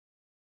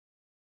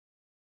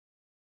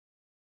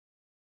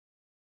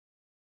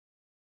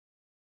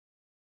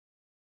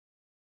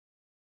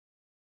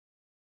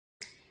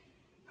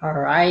All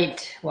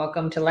right,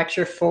 welcome to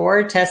lecture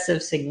 4, tests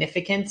of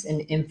significance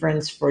and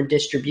inference for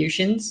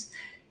distributions.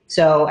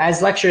 So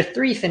as lecture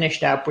 3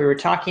 finished up, we were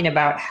talking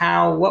about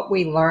what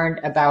we learned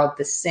about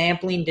the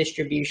sampling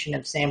distribution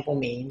of sample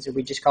means, or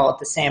we just call it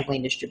the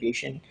sampling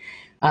distribution.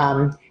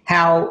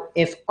 How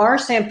if our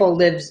sample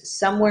lives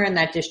somewhere in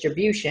that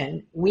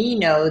distribution, we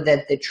know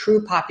that the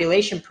true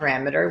population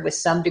parameter with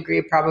some degree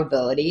of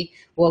probability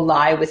will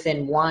lie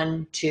within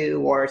 1,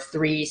 2, or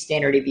 3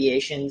 standard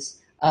deviations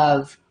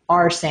of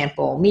our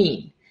sample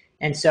mean.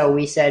 And so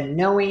we said,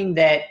 knowing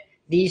that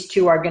these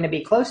two are going to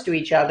be close to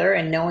each other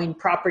and knowing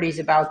properties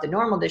about the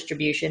normal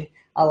distribution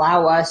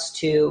allow us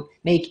to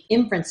make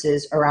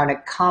inferences around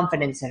a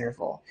confidence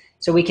interval.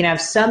 So we can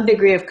have some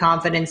degree of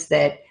confidence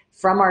that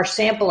from our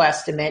sample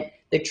estimate,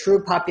 the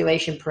true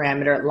population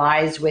parameter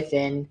lies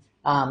within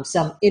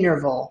some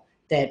interval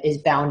that is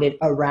bounded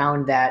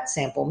around that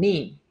sample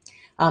mean.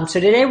 So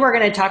today we're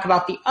going to talk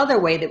about the other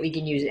way that we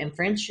can use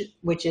inference,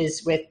 which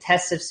is with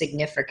tests of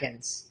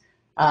significance.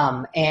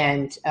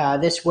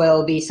 This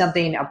will be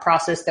a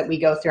process that we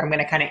go through. I'm going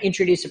to kind of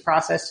introduce a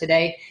process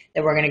today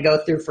that we're going to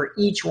go through for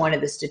each one of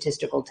the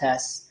statistical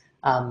tests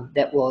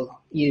that we'll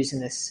use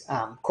in this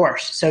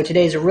course. So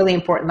today is a really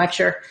important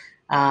lecture.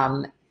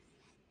 Good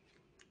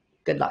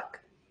luck.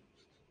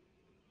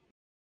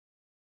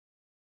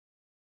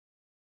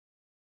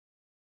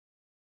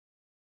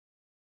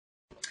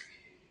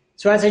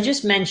 So as I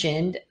just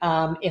mentioned,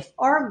 if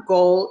our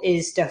goal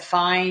is to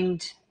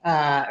find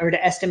or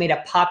to estimate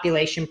a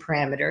population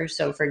parameter,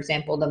 so for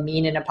example, the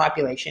mean in a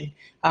population,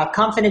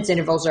 confidence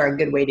intervals are a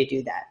good way to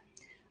do that.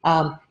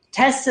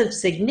 Tests of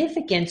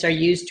significance are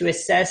used to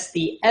assess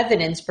the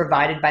evidence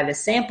provided by the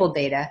sample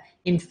data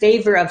in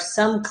favor of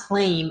some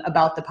claim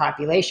about the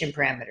population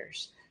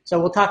parameters. So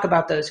we'll talk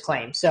about those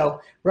claims. So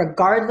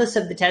regardless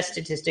of the test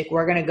statistic,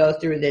 we're going to go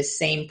through this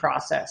same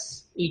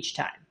process each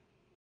time.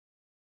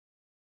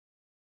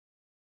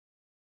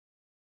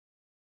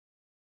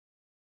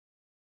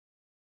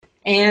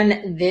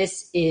 And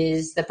this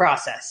is the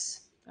process,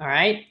 all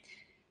right?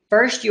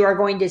 First, you are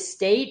going to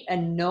state a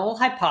null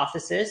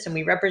hypothesis, and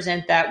we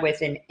represent that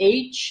with an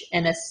H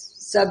and a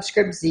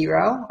subscript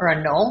 0, or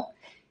a null,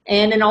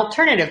 and an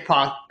alternative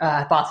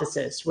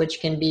hypothesis, which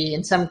can be,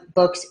 in some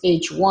books,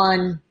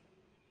 H1.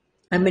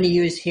 I'm going to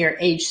use here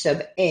H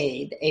sub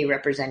A, the A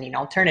representing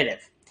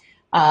alternative.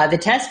 The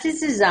test is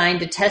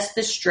designed to test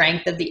the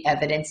strength of the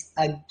evidence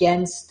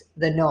against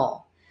the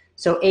null.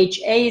 So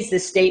HA is the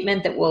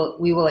statement that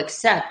we will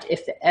accept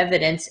if the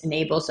evidence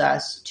enables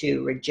us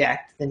to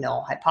reject the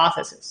null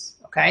hypothesis,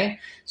 okay?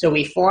 So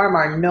we form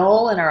our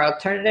null and our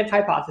alternative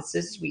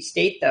hypothesis, we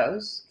state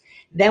those.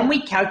 Then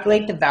we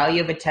calculate the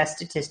value of a test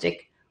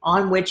statistic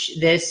on which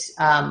this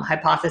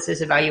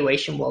hypothesis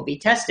evaluation will be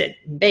tested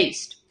and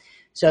based.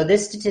 So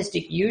this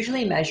statistic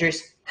usually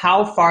measures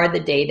how far the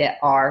data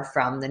are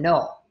from the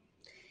null.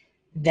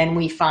 Then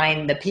we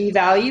find the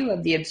p-value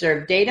of the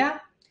observed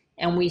data,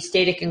 and we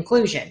state a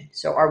conclusion.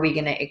 So are we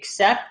going to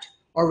accept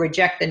or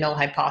reject the null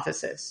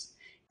hypothesis?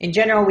 In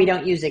general, we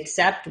don't use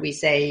accept. We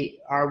say,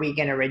 are we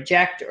going to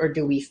reject or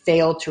do we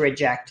fail to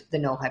reject the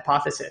null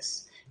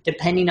hypothesis?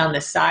 Depending on the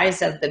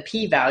size of the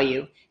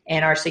p-value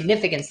and our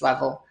significance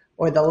level,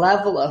 or the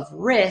level of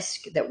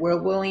risk that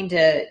we're willing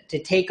to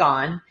take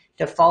on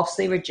to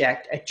falsely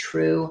reject a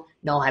true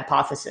null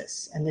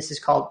hypothesis. And this is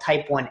called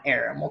type 1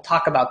 error. And we'll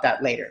talk about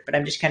that later. But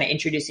I'm just kind of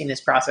introducing this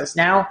process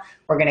now.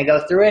 We're going to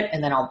go through it,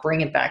 and then I'll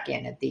bring it back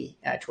in at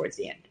towards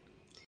the end.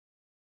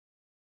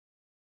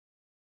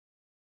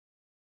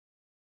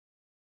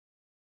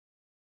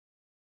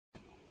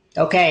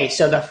 Okay,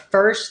 so the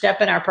first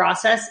step in our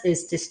process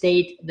is to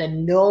state the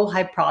null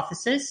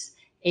hypothesis,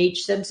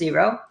 H sub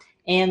 0,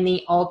 and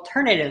the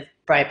alternative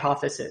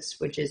hypothesis,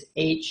 which is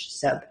H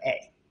sub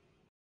A.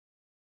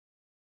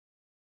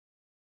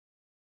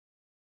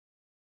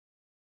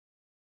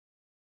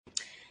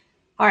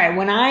 All right,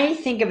 when I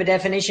think of a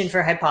definition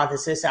for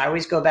hypothesis, I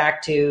always go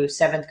back to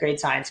 7th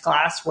grade science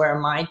class where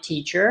my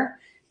teacher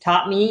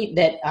taught me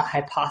that a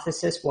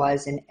hypothesis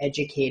was an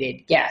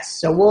educated guess.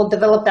 So we'll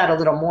develop that a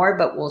little more,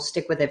 but we'll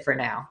stick with it for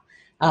now.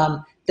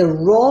 The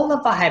role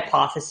of a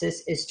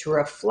hypothesis is to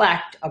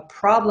reflect a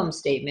problem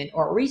statement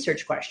or a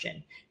research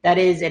question. That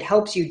is, it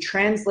helps you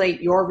translate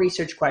your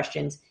research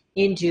questions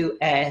into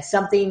a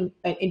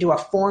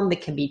form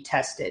that can be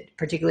tested,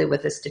 particularly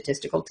with a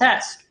statistical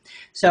test.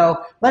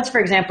 So let's, for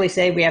example,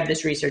 say we have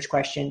this research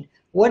question.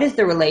 What is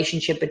the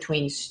relationship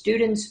between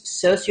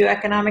students'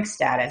 socioeconomic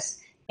status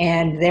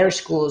and their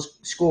school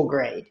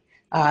grade?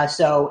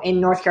 So in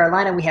North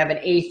Carolina, we have an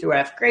A through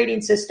F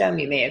grading system.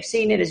 You may have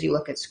seen it as you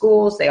look at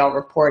schools. They all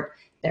report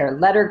their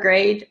letter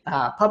grade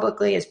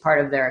publicly as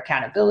part of their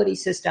accountability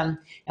system.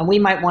 And we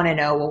might want to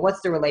know, well,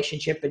 what's the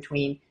relationship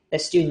between the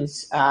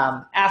students'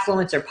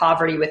 affluence or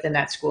poverty within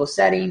that school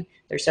setting,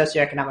 their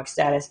socioeconomic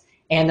status,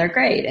 and their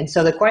grade. And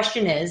so the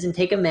question is, and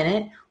take a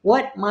minute,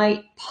 what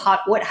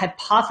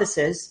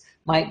hypothesis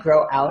might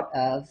grow out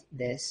of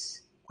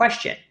this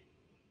question?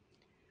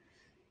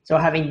 So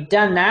having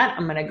done that,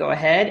 I'm going to go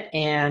ahead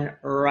and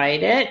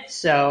write it.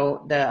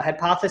 So the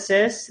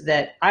hypothesis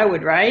that I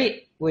would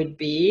write would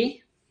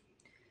be,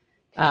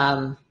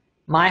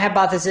 my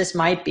hypothesis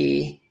might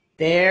be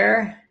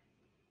there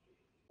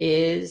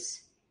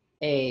is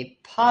a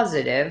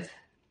positive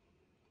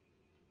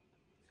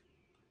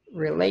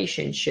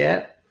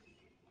relationship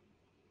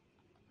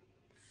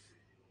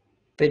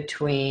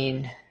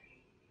between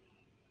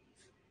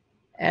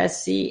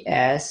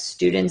SES,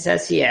 students'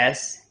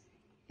 SES,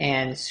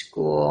 and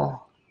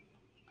school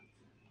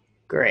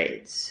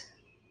grades.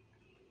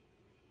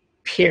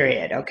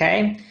 Period.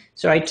 Okay?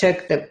 So I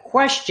took the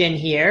question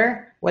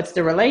here, what's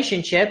the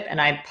relationship? And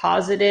I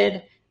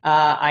posited,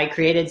 I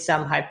created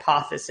some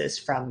hypothesis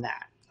from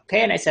that.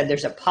 Okay? And I said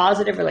there's a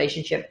positive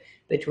relationship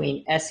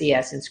between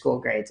SES and school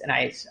grades. And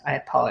I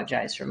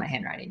apologize for my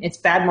handwriting. It's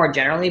bad more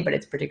generally, but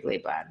it's particularly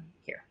bad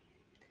here.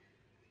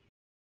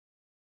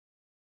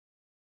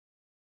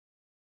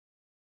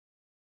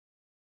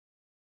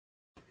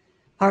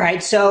 All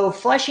right, so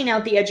fleshing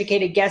out the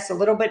educated guess a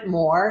little bit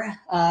more,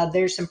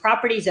 there's some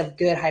properties of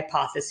good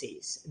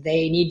hypotheses.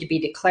 They need to be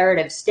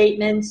declarative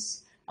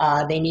statements.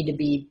 They need to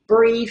be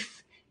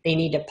brief. They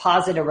need to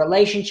posit a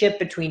relationship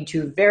between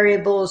two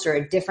variables or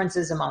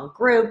differences among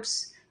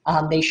groups.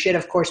 They should,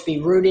 of course, be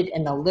rooted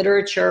in the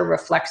literature,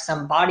 reflect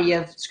some body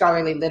of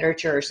scholarly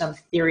literature or some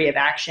theory of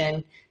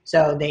action.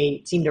 So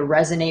they seem to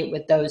resonate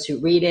with those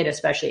who read it,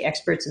 especially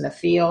experts in the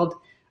field.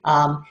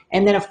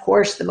 And then, of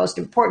course, the most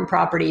important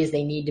property is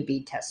they need to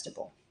be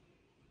testable.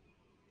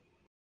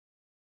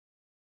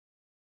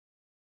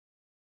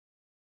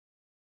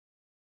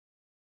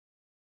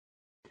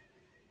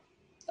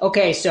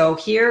 Okay, so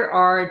here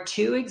are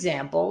two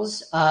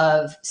examples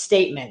of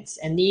statements,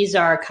 and these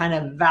are kind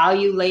of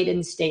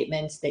value-laden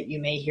statements that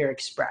you may hear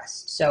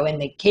expressed. So in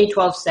the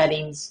K-12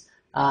 settings,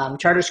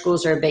 charter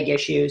schools are a big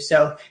issue.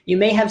 So you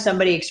may have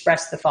somebody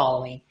express the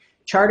following: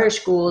 charter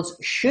schools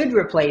should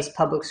replace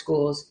public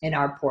schools in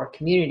our poor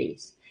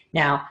communities.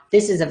 Now,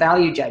 this is a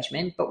value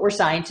judgment, but we're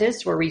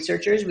scientists, we're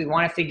researchers, we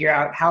want to figure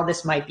out how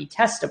this might be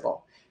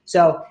testable.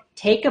 So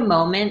take a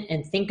moment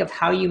and think of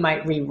how you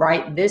might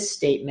rewrite this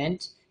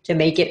statement to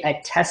make it a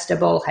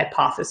testable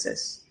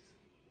hypothesis.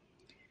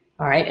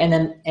 All right, and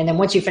then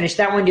once you finish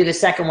that one, do the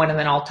second one, and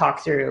then I'll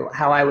talk through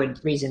how I would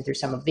reason through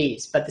some of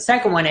these. But the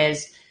second one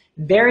is,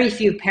 very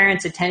few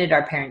parents attended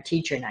our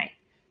parent-teacher night.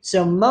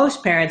 So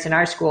most parents in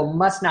our school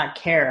must not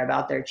care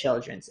about their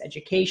children's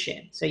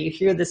education. So you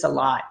hear this a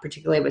lot,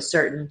 particularly with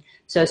certain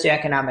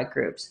socioeconomic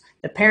groups.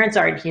 The parents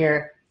aren't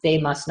here, they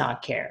must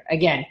not care.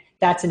 Again,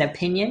 that's an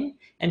opinion.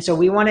 And so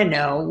we want to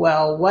know,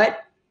 well, what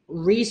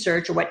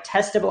research or what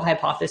testable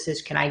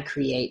hypothesis can I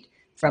create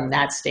from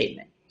that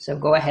statement? So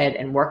go ahead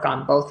and work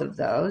on both of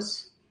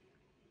those.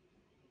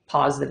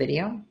 Pause the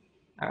video.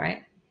 All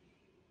right.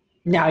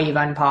 Now you've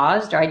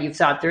unpaused, right? You've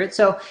thought through it.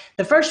 So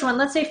the first one,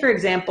 let's say, for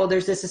example,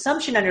 there's this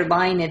assumption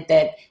underlying it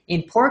that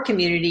in poor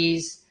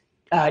communities,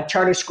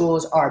 charter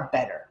schools are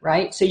better,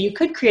 right? So you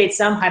could create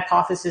some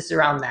hypothesis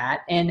around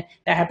that. And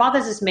the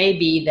hypothesis may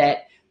be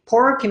that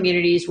poorer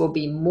communities will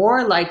be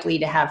more likely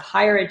to have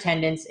higher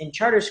attendance in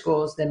charter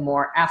schools than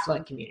more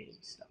affluent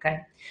communities, okay?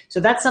 So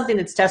that's something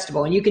that's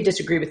testable, and you could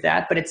disagree with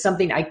that, but it's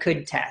something I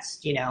could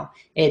test, you know?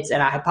 It's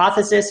a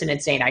hypothesis, and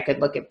it's saying I could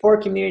look at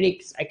poor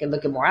communities, I could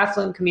look at more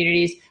affluent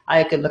communities,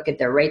 I could look at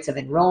their rates of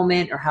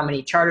enrollment or how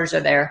many charters are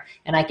there,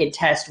 and I could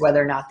test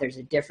whether or not there's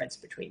a difference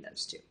between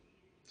those two.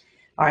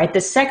 All right,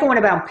 the second one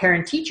about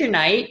parent-teacher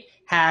night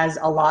has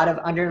a lot of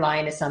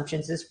underlying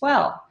assumptions as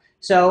well.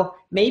 So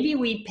maybe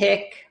we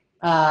pick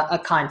a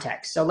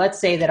context. So let's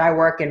say that I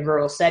work in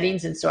rural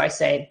settings, and so I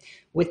say,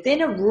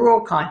 within a rural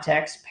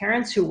context,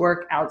 parents who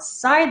work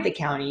outside the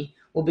county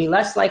will be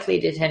less likely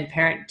to attend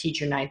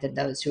parent-teacher night than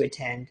those who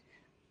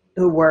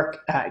work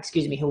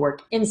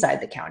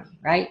inside the county,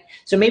 right?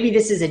 So maybe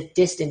this is a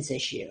distance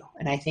issue,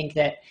 and I think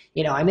that,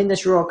 you know, I'm in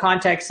this rural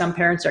context, some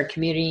parents are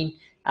commuting,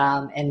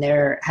 and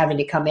they're having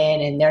to come in,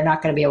 and they're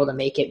not going to be able to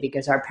make it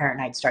because our parent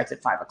night starts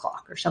at 5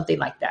 o'clock or something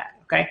like that,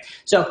 okay?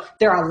 So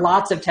there are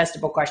lots of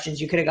testable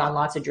questions. You could have gone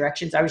lots of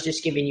directions. I was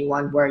just giving you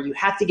one where you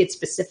have to get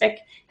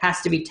specific,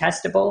 has to be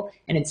testable,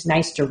 and it's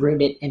nice to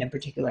root it in a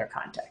particular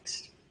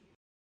context.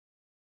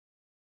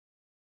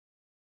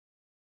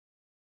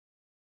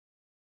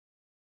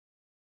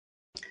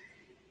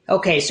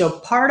 Okay, so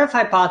part of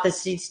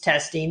hypothesis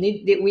testing,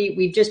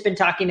 we've just been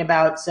talking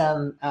about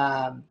some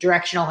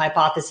directional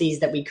hypotheses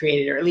that we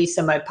created, or at least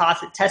some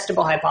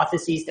testable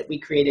hypotheses that we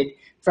created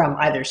from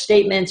either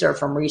statements or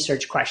from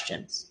research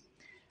questions.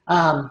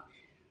 Now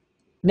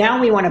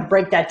we want to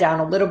break that down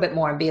a little bit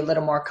more and be a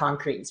little more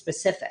concrete and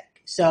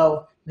specific.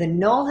 So the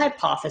null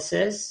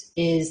hypothesis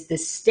is the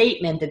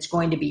statement that's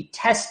going to be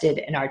tested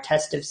in our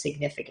test of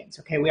significance.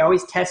 Okay, we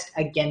always test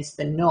against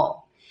the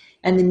null.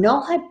 And the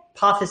null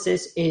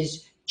hypothesis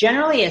is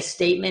generally a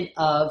statement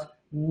of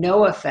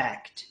no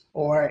effect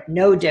or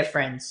no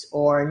difference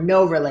or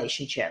no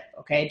relationship,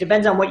 okay? It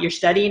depends on what you're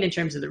studying in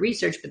terms of the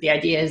research, but the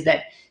idea is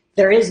that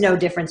there is no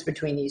difference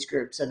between these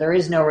groups, so there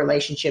is no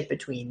relationship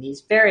between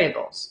these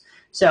variables.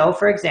 So,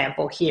 for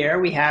example, here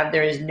we have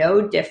there is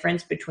no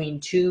difference between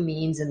two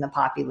means in the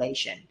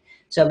population.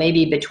 So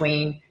maybe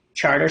between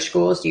charter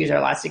schools, to use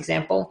our last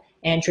example,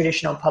 and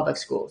traditional public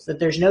schools, that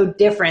there's no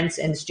difference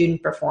in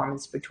student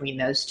performance between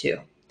those two.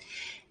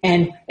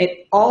 And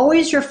it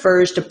always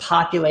refers to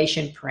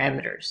population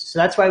parameters. So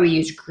that's why we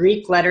use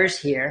Greek letters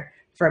here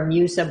for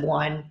mu sub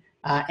 1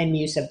 and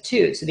mu sub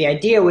 2. So the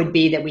idea would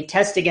be that we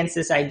test against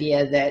this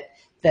idea that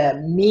the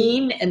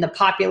mean in the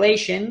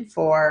population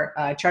for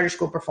charter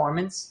school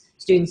performance,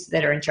 students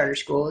that are in charter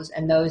schools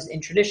and those in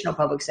traditional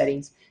public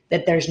settings,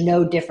 that there's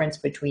no difference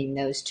between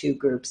those two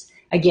groups,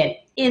 again,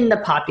 in the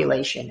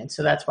population. And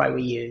so that's why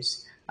we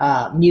use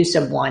mu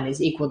sub 1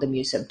 is equal to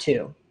mu sub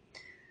 2.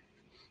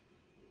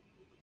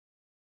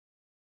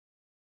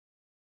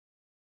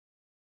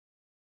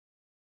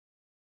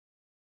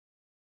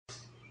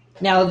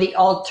 Now, the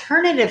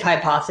alternative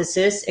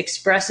hypothesis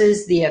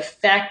expresses the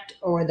effect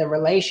or the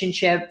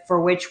relationship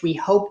for which we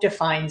hope to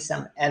find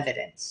some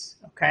evidence,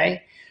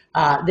 okay?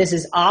 This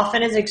is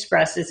often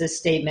expressed as a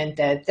statement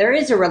that there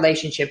is a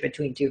relationship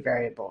between two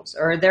variables,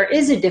 or there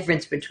is a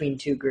difference between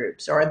two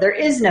groups, or there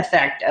is an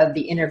effect of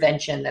the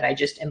intervention that I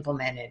just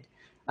implemented,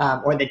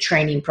 or the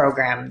training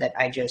program that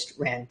I just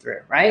ran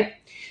through, right?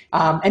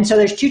 And so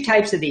there's two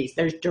types of these.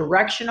 There's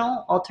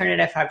directional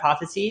alternative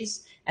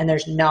hypotheses, and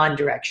there's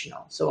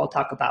non-directional. So I'll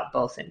talk about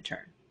both in turn.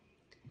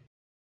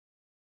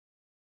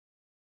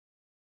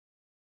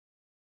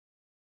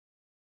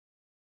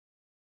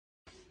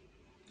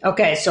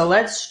 Okay, so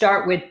let's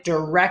start with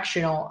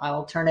directional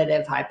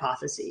alternative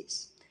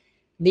hypotheses.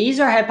 These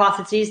are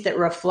hypotheses that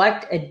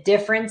reflect a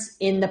difference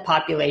in the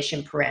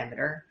population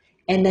parameter,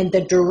 and then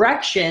the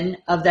direction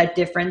of that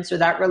difference or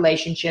that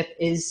relationship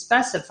is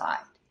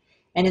specified.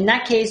 And in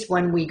that case,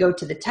 when we go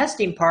to the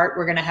testing part,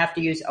 we're going to have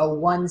to use a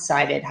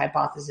one-sided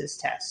hypothesis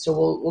test. So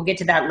we'll get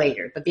to that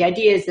later. But the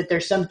idea is that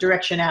there's some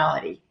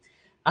directionality.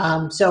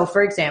 So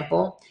for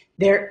example,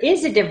 there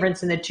is a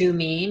difference in the two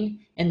mean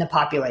in the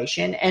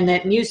population, and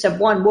that mu sub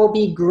 1 will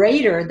be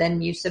greater than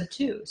mu sub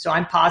 2. So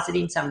I'm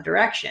positing some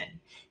direction.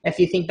 If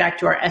you think back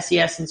to our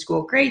SES and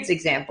school grades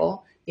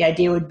example, the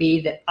idea would be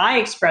that I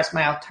express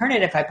my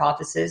alternative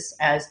hypothesis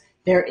as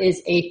there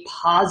is a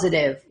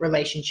positive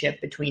relationship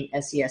between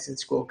SES and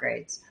school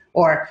grades,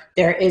 or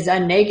there is a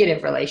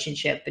negative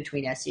relationship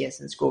between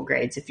SES and school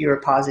grades if you were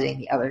positing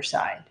the other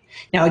side.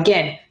 Now,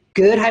 again,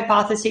 good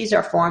hypotheses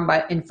are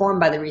informed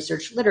by the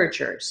research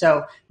literature.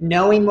 So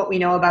knowing what we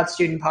know about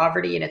student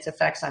poverty and its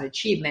effects on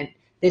achievement,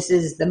 this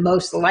is the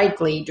most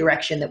likely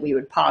direction that we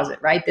would posit,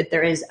 right? That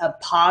there is a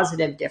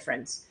positive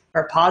difference,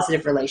 or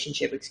positive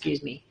relationship,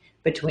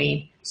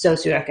 between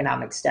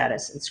socioeconomic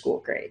status and school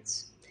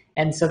grades.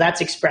 And so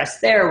that's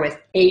expressed there with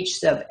H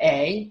sub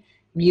A,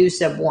 mu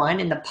sub 1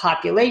 in the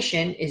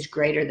population is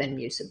greater than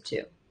mu sub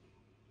 2.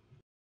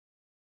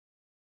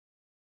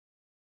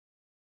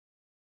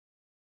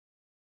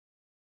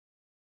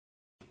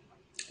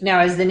 Now,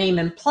 as the name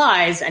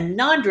implies, a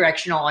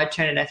non-directional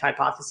alternative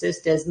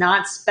hypothesis does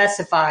not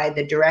specify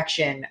the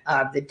direction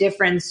of the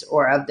difference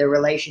or of the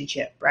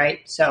relationship,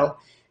 right? So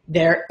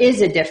there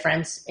is a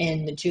difference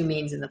in the two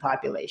means in the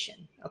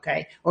population,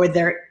 okay? Or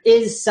there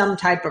is some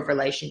type of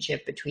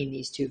relationship between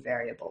these two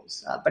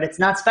variables, but it's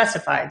not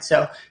specified.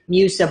 So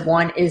mu sub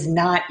 1 is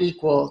not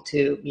equal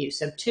to mu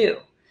sub 2.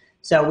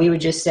 So we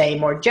would just say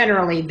more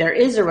generally, there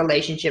is a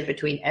relationship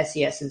between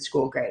SES and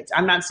school grades.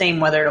 I'm not saying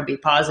whether it'll be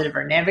positive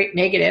or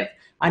negative.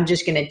 I'm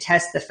just going to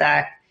test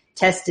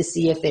to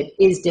see if it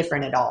is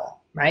different at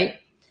all, right?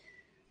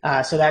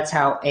 So that's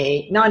how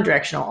a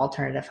non-directional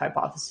alternative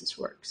hypothesis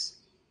works.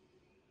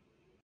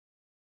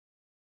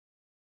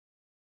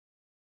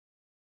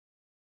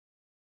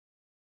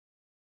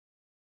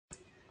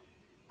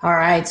 All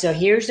right, so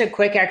here's a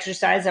quick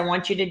exercise I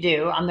want you to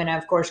do. I'm going to,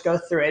 of course, go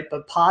through it,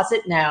 but pause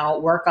it now,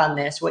 work on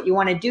this. What you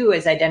want to do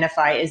is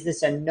identify, is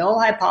this a null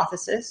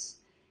hypothesis?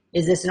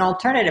 Is this an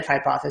alternative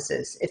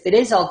hypothesis? If it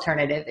is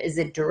alternative, is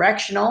it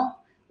directional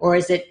or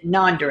is it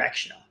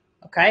non-directional?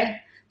 Okay,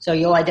 so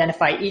you'll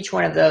identify each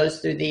one of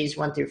those through these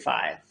 1 through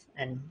 5.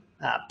 And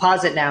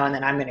pause it now, and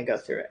then I'm going to go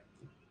through it.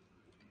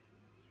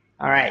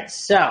 All right,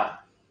 so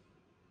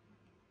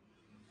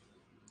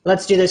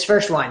let's do this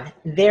first one.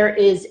 There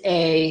is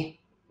a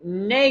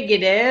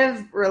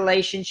negative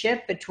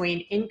relationship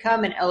between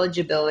income and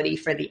eligibility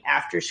for the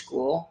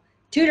after-school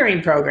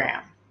tutoring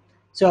program.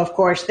 So of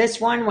course, this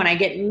one, when I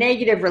get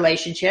negative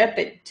relationship,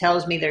 it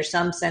tells me there's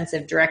some sense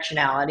of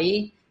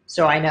directionality.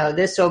 So I know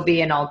this will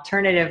be an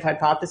alternative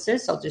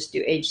hypothesis. I'll just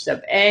do H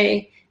sub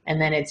A,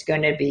 and then it's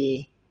going to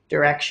be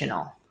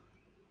directional.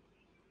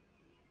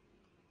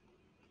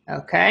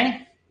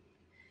 Okay.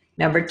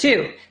 Number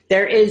 2,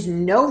 there is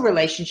no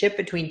relationship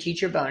between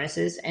teacher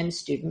bonuses and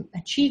student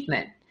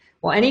achievement.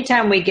 Well,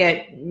 anytime we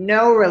get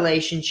no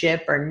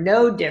relationship or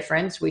no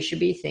difference, we should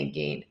be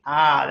thinking,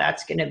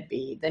 that's going to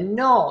be the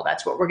null.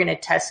 That's what we're going to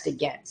test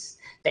against.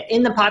 That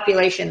in the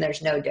population,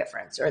 there's no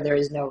difference or there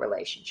is no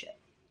relationship.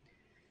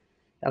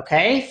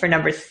 Okay, for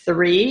number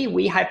 3,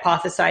 we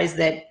hypothesize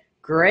that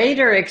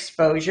greater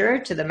exposure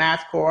to the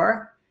math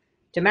core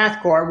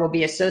will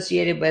be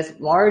associated with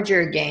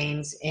larger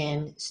gains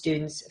in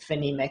students'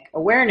 phonemic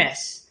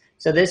awareness.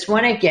 So this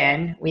one,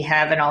 again, we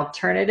have an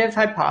alternative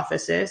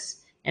hypothesis,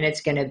 and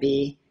it's going to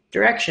be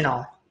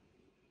directional.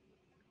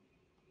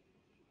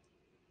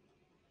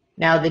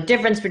 Now, the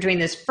difference between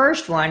this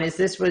first one is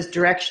this was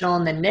directional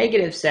in the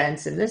negative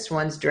sense, and this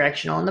one's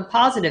directional in the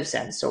positive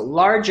sense. So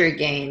larger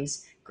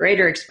gains,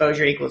 greater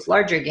exposure equals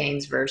larger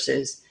gains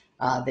versus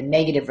the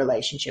negative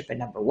relationship in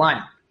number 1.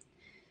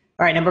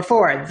 All right, number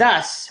 4.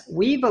 Thus,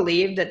 we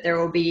believe that there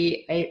will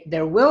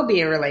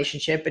be a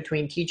relationship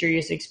between teacher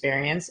use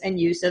experience and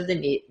use of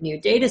the new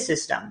data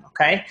system.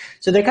 Okay,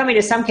 so they're coming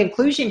to some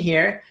conclusion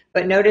here,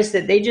 but notice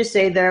that they just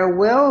say there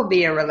will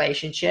be a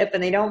relationship,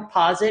 and they don't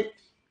posit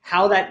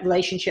how that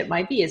relationship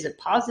might be. Is it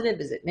positive?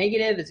 Is it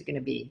negative? Is it going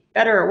to be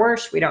better or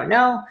worse? We don't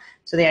know.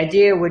 So the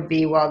idea would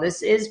be, well,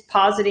 this is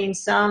positing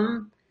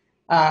some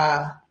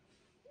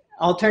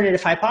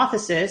alternative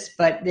hypothesis,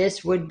 but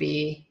this would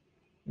be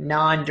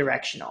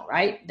non-directional,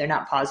 right? They're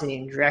not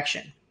positing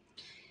direction.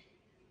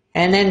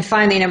 And then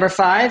finally, number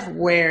 5,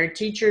 where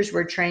teachers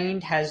were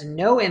trained has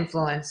no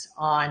influence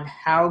on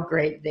how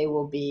great they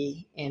will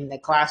be in the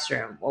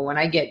classroom. Well, when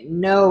I get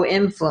no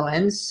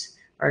influence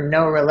or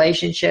no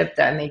relationship,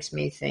 that makes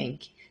me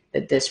think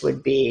that this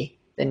would be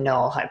the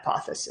null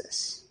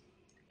hypothesis.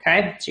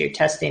 Okay, so you're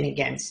testing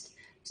against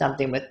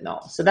something with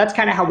null. So that's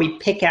kind of how we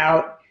pick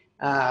out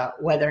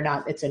whether or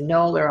not it's a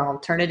null or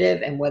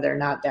alternative, and whether or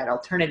not that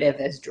alternative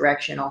is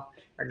directional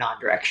or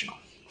non-directional.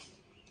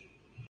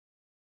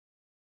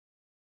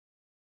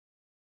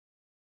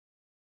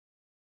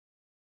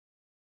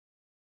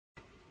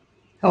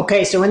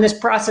 Okay, so in this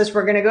process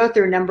we're going to go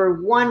through,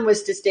 number 1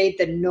 was to state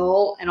the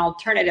null and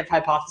alternative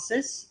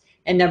hypothesis,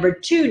 and number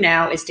 2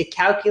 now is to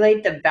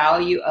calculate the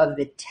value of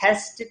the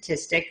test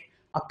statistic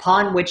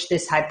upon which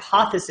this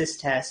hypothesis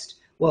test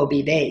will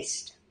be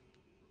based.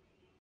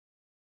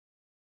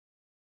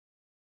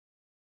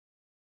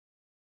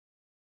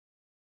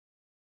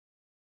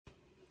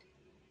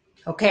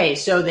 Okay,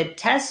 so the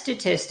test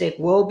statistic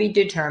will be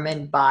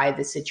determined by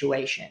the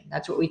situation.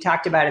 That's what we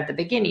talked about at the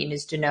beginning,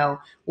 is to know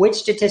which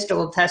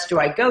statistical test do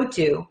I go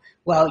to.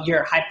 Well,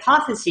 your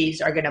hypotheses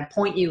are going to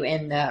point you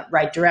in the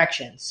right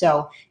direction.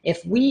 So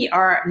if we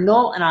are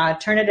null and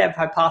alternative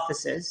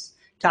hypothesis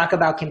talk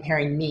about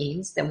comparing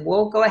means, then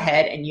we'll go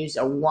ahead and use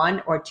a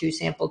 1 or 2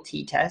 sample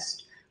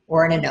t-test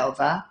or an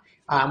ANOVA.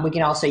 We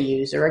can also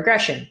use a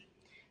regression.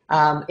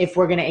 If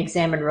we're going to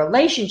examine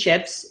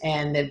relationships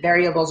and the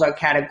variables are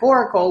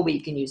categorical, we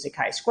can use a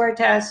chi-square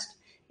test.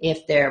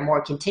 If they're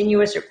more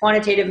continuous or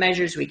quantitative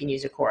measures, we can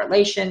use a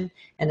correlation.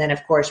 And then,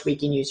 of course, we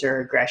can use a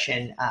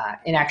regression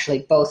in actually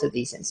both of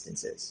these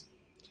instances.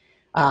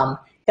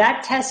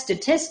 That test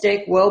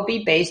statistic will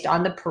be based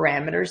on the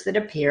parameters that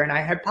appear in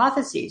our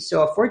hypotheses.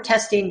 So if we're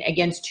testing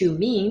against 2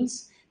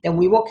 means, then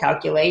we will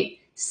calculate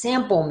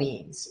sample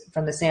means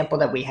from the sample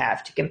that we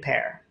have to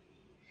compare.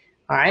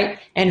 All right,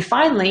 and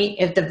finally,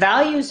 if the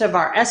values of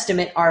our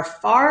estimate are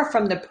far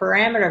from the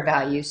parameter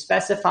values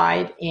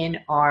specified in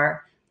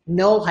our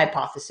null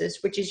hypothesis,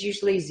 which is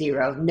usually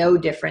 0, no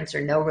difference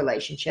or no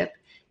relationship,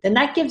 then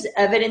that gives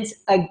evidence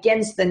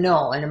against the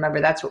null. And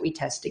remember, that's what we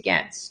test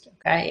against,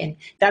 okay? And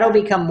that'll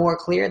become more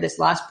clear. This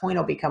last point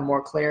will become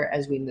more clear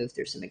as we move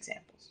through some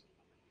examples.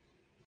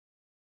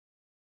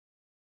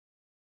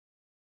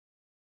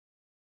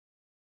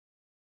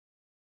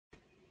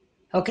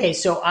 Okay,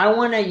 so I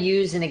want to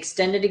use an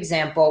extended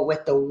example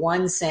with the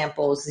 1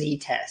 sample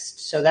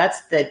z-test. So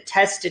that's the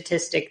test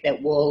statistic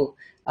that we'll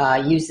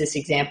use this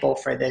example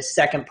for the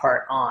second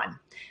part on.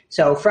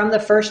 So from the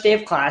first day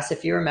of class,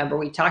 if you remember,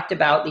 we talked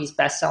about these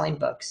best-selling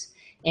books.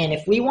 And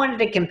if we wanted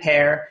to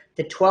compare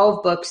the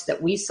 12 books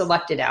that we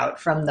selected out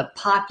from the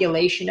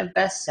population of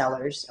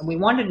bestsellers, and we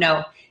wanted to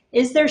know,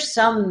 is there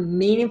some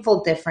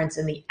meaningful difference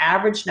in the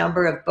average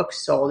number of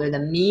books sold, or the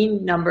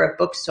mean number of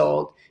books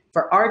sold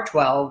for our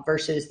 12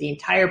 versus the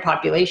entire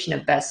population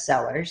of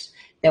bestsellers,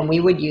 then we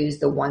would use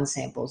the 1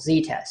 sample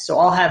z-test. So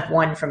I'll have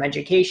one from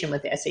education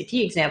with the SAT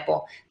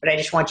example, but I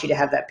just want you to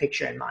have that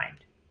picture in mind.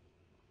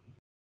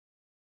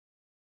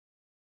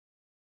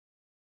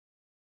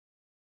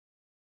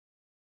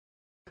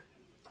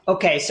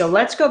 Okay, so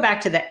let's go back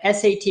to the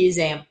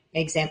SAT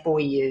example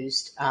we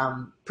used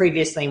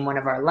previously in one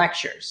of our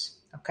lectures.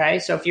 Okay,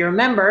 so if you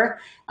remember,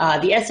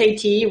 the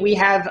SAT, we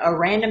have a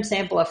random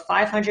sample of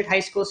 500 high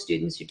school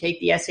students who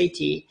take the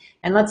SAT,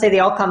 and let's say they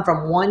all come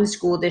from one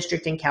school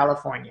district in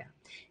California.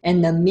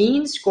 And the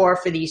mean score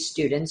for these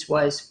students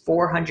was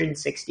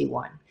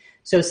 461.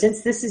 So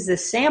since this is the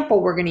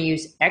sample, we're going to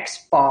use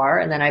X bar,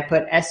 and then I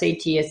put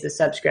SAT as the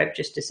subscript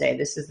just to say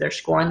this is their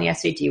score on the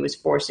SAT was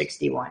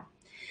 461.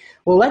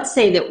 Well, let's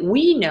say that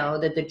we know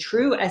that the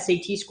true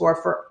SAT score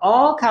for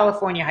all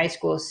California high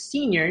school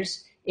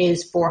seniors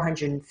is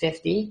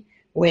 450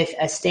 with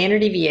a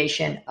standard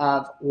deviation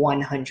of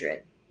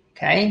 100,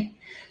 okay?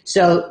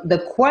 So the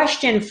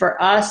question for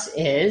us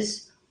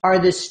is, are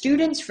the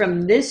students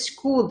from this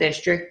school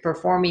district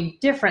performing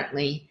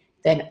differently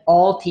than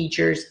all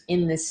teachers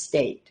in the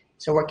state?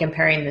 So we're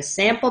comparing the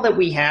sample that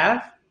we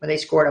have, where they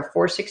scored a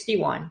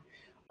 461.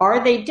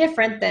 Are they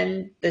different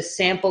than the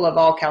sample of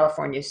all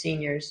California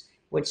seniors,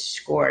 which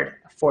scored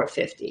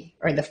 450,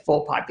 or the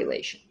full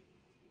population?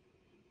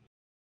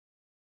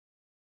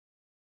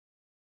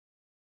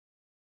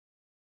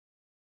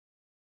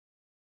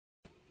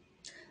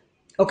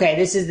 Okay,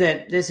 this is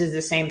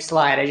the same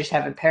slide. I just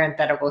have a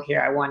parenthetical here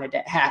I wanted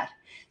to add.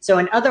 So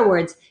in other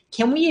words,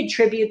 can we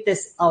attribute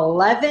this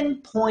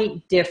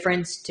 11-point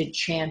difference to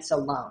chance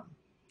alone?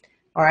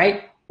 All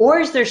right. Or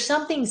is there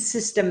something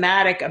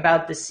systematic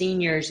about the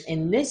seniors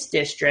in this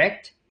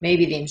district,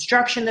 maybe the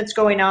instruction that's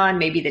going on,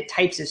 maybe the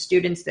types of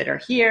students that are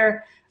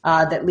here,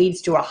 that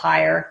leads to a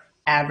higher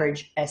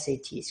average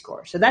SAT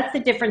score? So that's the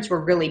difference we're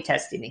really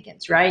testing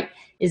against, right?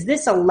 Is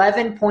this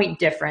 11-point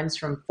difference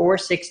from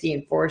 460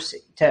 and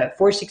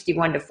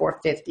 461 to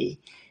 450,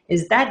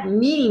 is that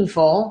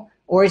meaningful,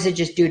 or is it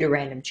just due to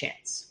random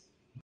chance?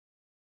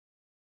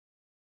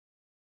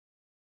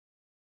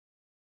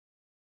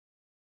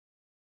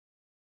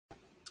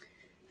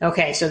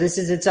 Okay, so this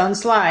is its own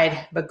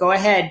slide, but go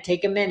ahead,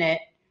 take a minute.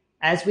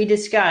 As we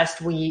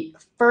discussed, we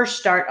first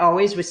start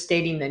always with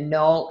stating the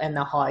null and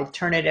the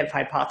alternative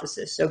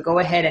hypothesis. So go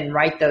ahead and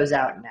write those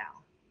out now.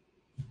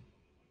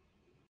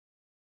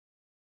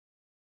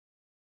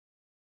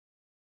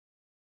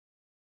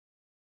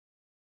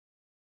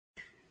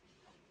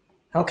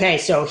 Okay,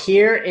 so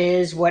here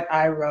is what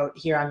I wrote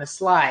here on the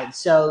slide.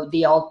 So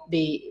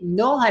the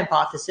null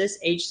hypothesis,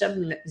 H sub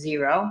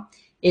 0,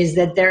 is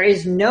that there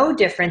is no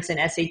difference in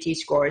SAT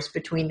scores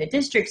between the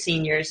district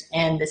seniors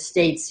and the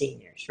state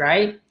seniors,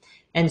 right?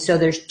 And so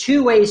there's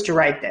two ways to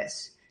write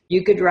this.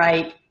 You could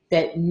write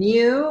that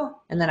mu,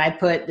 and then I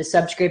put the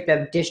subscript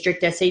of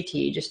district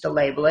SAT just to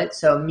label it.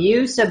 So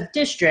mu sub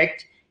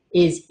district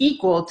is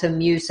equal to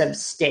mu sub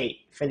state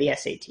for the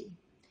SAT.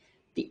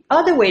 The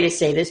other way to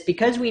say this,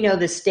 because we know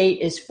the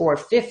state is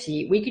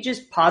 450, we could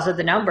just posit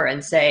the number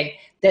and say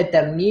that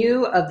the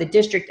mu of the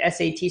district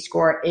SAT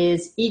score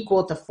is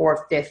equal to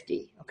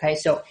 450. Okay,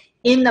 so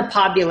in the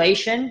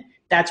population,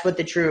 that's what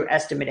the true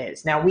estimate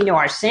is. Now, we know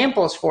our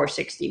sample is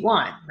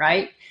 461,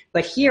 right?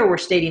 But here we're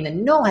stating the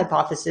null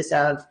hypothesis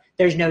of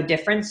there's no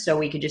difference, so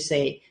we could just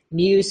say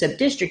mu sub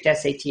district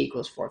SAT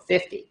equals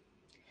 450.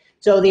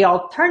 So the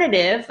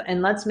alternative,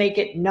 and let's make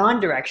it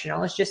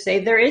non-directional, let's just say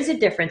there is a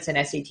difference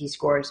in SAT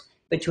scores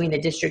between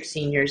the district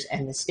seniors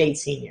and the state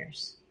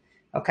seniors.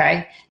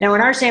 Okay, now in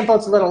our sample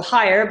it's a little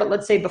higher, but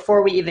let's say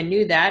before we even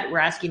knew that, we're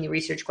asking the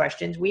research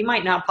questions, we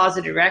might not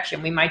posit a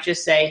direction. We might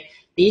just say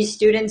these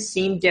students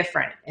seem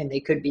different and they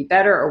could be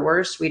better or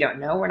worse. We don't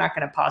know. We're not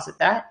going to posit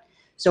that.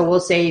 So we'll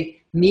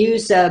say mu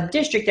sub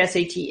district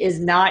SAT is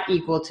not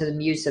equal to the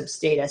mu sub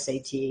state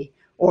SAT,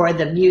 or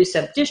the mu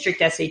sub district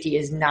SAT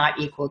is not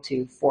equal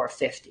to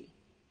 450.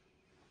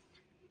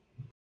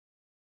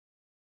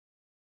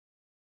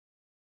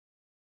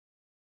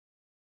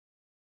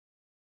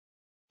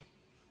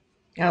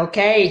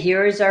 Okay,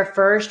 here's our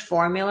first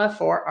formula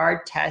for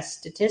our test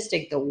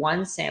statistic, the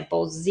one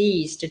sample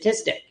Z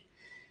statistic.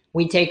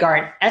 We take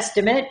our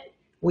estimate,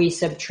 we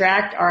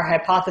subtract our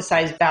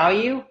hypothesized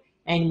value,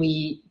 and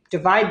we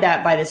divide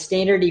that by the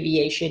standard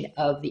deviation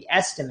of the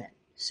estimate.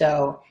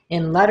 So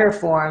in letter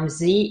form,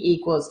 Z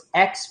equals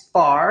X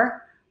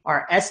bar,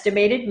 our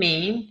estimated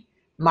mean,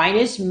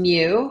 minus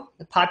mu,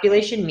 the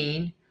population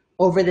mean,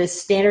 over the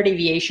standard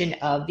deviation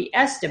of the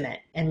estimate.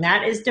 And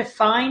that is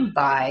defined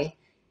by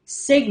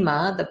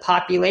sigma, the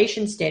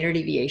population standard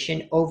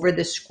deviation, over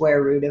the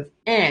square root of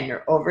n,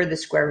 or over the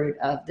square root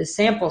of the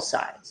sample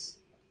size.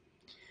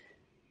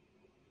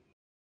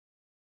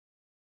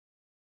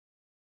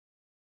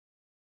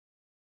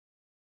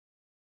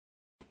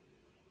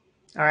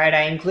 All right,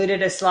 I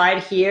included a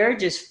slide here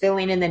just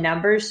filling in the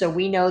numbers. So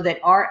we know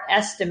that our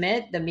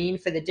estimate, the mean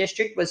for the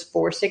district, was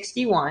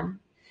 461.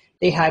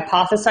 The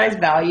hypothesized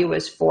value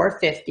was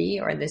 450,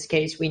 or in this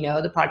case, we know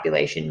the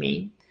population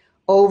mean,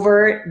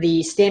 over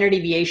the standard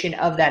deviation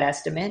of that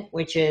estimate,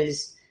 which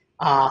is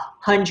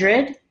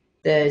 100,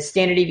 the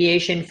standard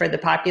deviation for the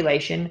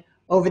population,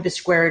 over the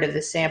square root of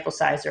the sample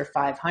size, or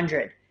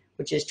 500,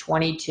 which is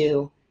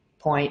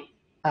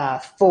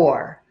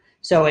 22.4.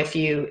 So if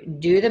you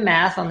do the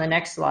math on the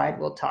next slide,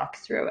 we'll talk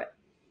through it.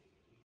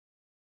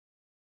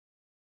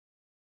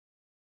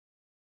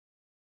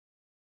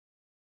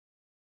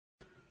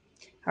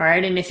 All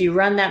right, and if you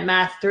run that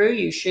math through,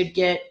 you should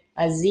get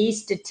a Z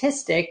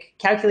statistic,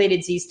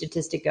 calculated Z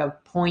statistic of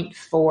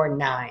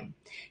 0.49.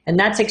 And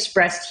that's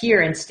expressed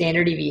here in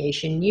standard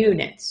deviation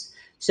units.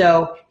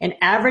 So an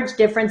average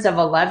difference of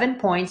 11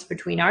 points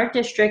between our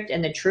district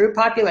and the true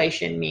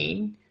population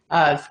mean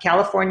of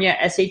California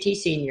SAT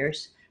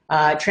seniors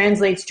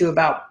translates to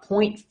about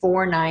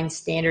 0.49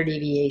 standard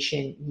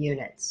deviation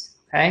units,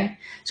 okay?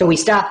 So we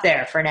stop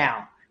there for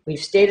now. We've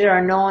stated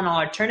our null and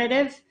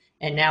alternative,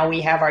 and now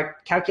we have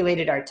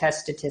calculated our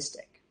test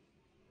statistic.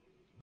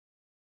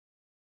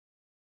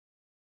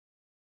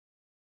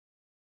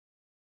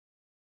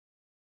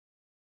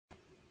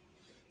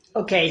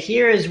 Okay,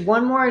 here is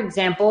one more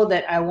example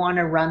that I want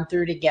to run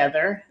through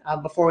together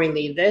before we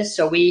leave this.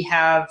 So we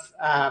have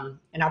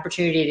an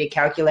opportunity to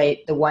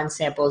calculate the one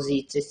sample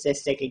Z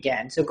statistic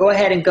again. So go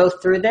ahead and go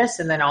through this,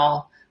 and then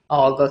I'll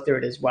go through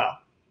it as well.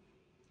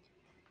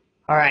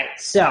 All right,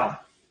 so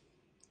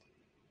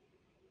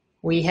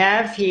We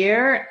have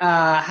here,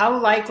 how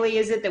likely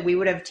is it that we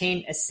would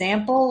obtain a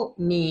sample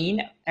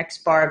mean X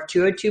bar of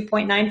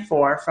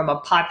 202.94 from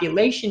a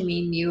population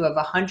mean mu of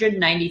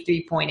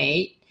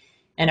 193.8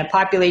 and a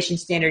population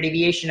standard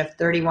deviation of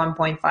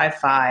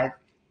 31.55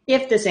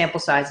 if the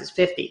sample size is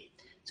 50?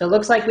 So it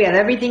looks like we have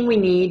everything we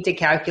need to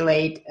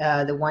calculate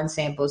the one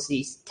sample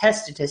Z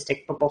test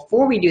statistic. But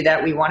before we do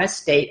that, we want to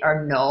state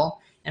our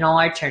null and all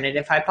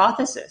alternative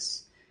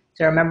hypothesis.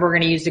 So remember, we're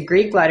going to use the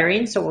Greek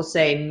lettering. So we'll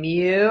say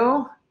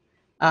mu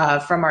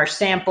from our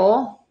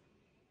sample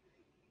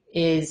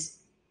is,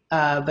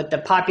 but the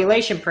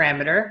population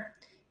parameter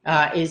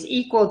is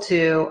equal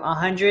to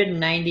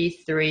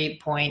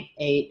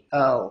 193.80,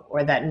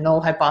 or that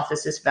null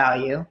hypothesis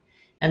value.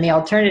 And the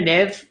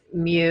alternative,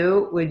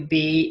 mu, would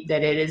be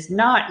that it is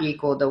not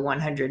equal to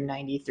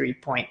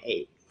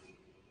 193.8.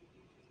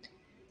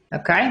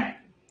 Okay?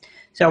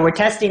 So we're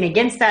testing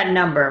against that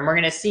number, and we're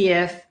going to see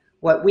if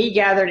what we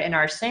gathered in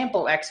our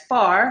sample X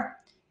bar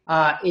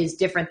is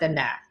different than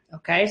that.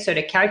 Okay? So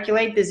to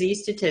calculate the Z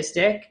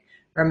statistic,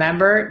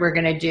 remember, we're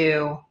going to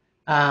do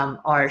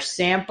our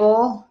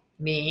sample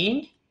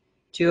mean,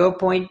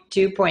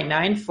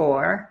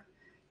 202.94,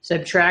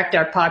 subtract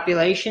our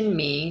population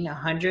mean,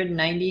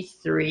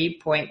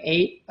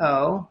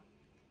 193.80,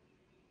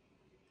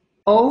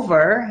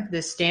 over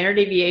the standard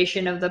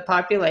deviation of the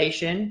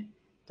population,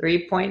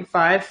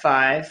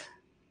 3.55,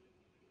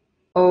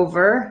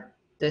 over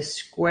the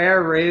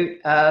square root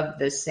of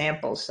the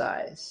sample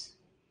size.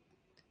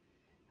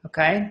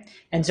 Okay?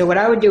 And so what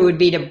I would do would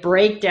be to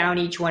break down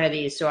each one of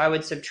these. So I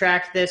would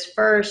subtract this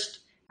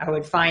first. I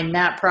would find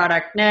that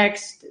product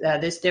next,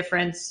 this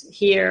difference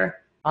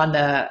here on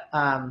the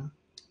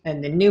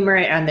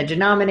numerator, on the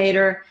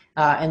denominator,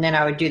 and then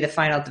I would do the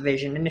final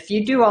division. And if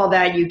you do all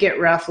that, you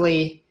get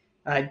roughly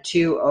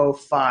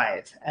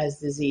 205 as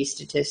the Z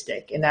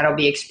statistic, and that'll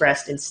be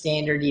expressed in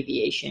standard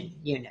deviation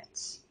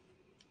units.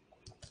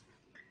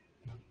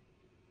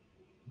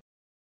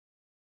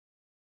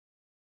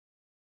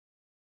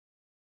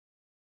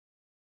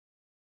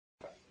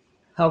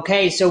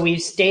 Okay, so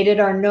we've stated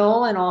our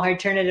null and all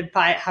alternative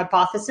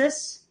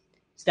hypothesis.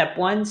 Step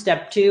 1.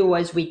 Step 2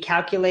 was we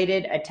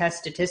calculated a test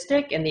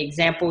statistic, and the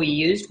example we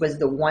used was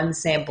the one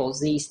sample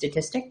Z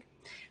statistic.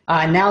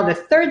 Now the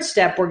third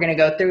step we're going to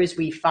go through is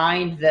we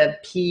find the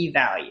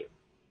p-value.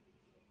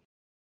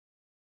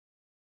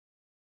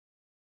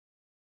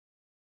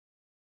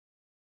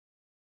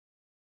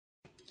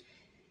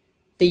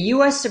 The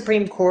U.S.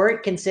 Supreme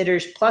Court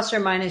considers plus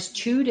or minus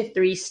 2 to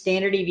 3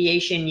 standard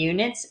deviation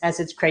units as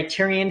its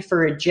criterion for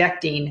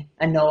rejecting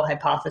a null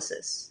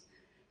hypothesis.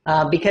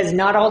 Because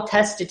not all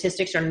test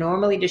statistics are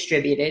normally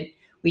distributed,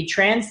 we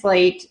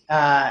translate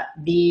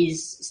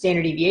these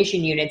standard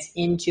deviation units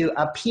into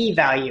a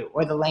p-value,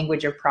 or the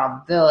language of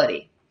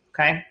probability.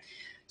 Okay?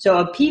 So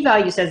a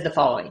p-value says the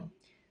following.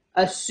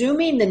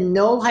 Assuming the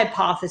null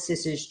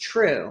hypothesis is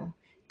true,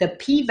 the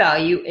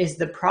p-value is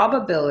the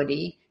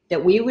probability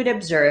that we would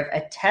observe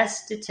a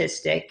test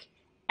statistic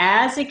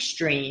as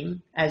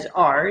extreme as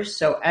ours,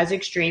 so as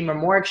extreme or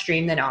more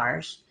extreme than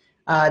ours,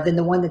 than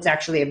the one that's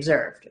actually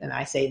observed. And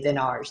I say than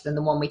ours, than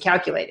the one we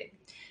calculated.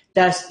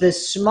 Thus, the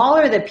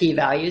smaller the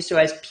p-value, so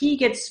as p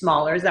gets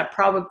smaller, as that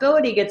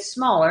probability gets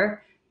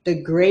smaller,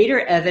 the greater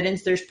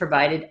evidence there's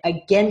provided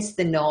against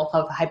the null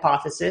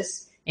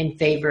hypothesis in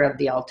favor of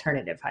the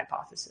alternative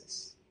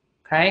hypothesis.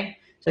 Okay?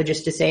 So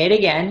just to say it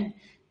again,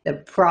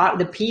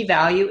 the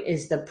p-value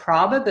is the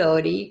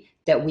probability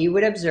that we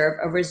would observe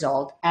a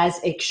result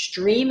as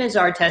extreme as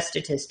our test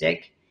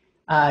statistic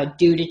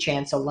due to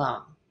chance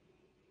alone,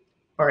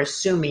 or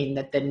assuming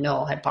that the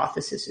null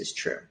hypothesis is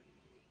true.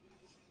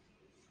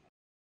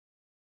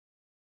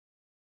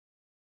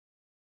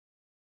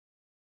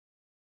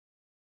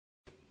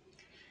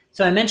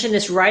 So I mentioned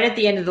this right at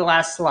the end of the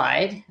last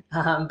slide,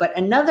 but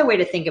another way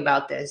to think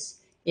about this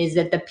is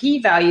that the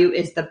p-value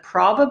is the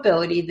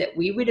probability that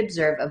we would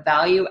observe a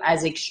value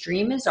as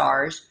extreme as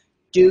ours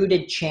due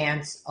to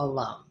chance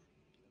alone.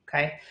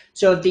 Okay,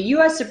 so if the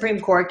U.S. Supreme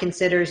Court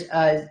considers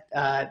a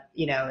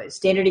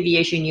standard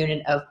deviation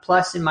unit of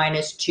plus and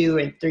minus 2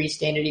 and 3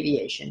 standard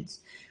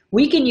deviations,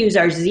 we can use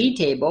our Z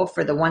table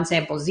for the one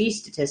sample Z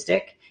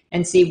statistic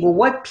and see, well,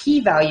 what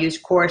p-values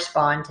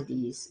correspond to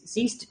these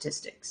Z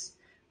statistics.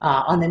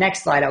 On the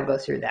next slide, I'll go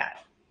through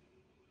that.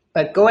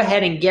 But go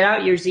ahead and get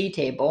out your Z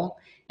table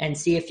and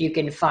see if you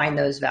can find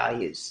those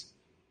values.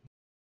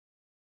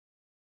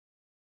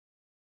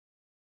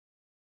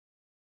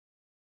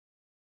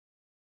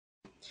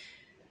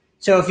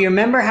 So if you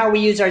remember how we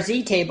use our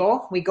Z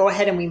table, we go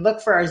ahead and we look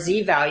for our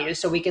Z values.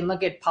 So we can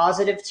look at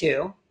positive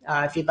 2,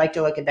 if you'd like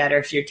to look at that, or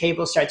if your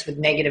table starts with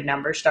negative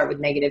numbers, start with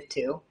negative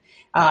 2.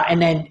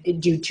 And then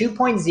do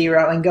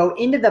 2.0 and go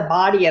into the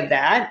body of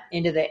that,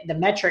 into the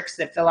metrics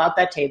that fill out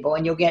that table,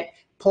 and you'll get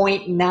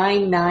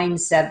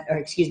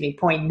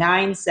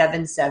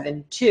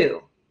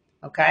 0.9772.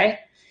 Okay?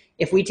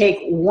 If we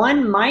take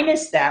 1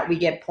 minus that, we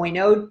get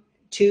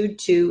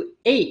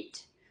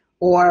 0.0228.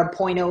 or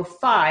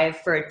 0.05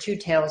 for a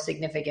two-tailed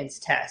significance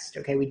test.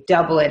 Okay, we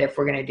double it if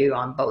we're going to do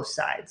on both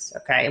sides.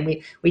 Okay,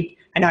 and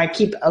I know I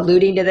keep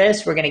alluding to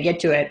this, we're going to get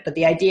to it, but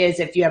the idea is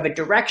if you have a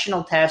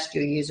directional test,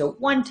 you'll use a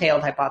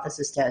one-tailed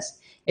hypothesis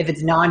test. If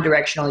it's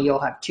non-directional,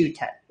 you'll have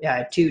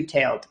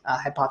two-tailed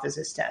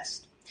hypothesis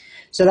test.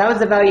 So that was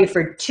the value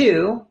for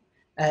 2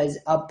 as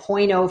a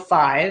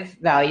 0.05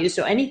 value.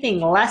 So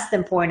anything less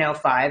than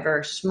 0.05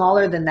 or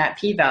smaller than that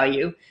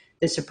p-value,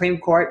 the Supreme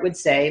Court would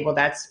say, well,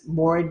 that's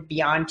more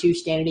beyond 2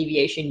 standard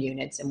deviation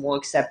units, and we'll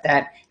accept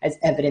that as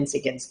evidence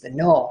against the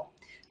null.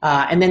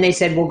 And then they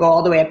said, we'll go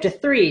all the way up to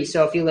 3.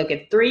 So if you look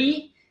at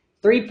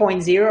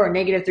 3.0 or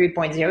negative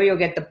 3.0, you'll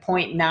get the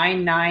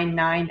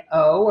 0.9990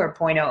 or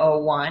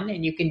 0.001,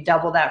 and you can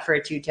double that for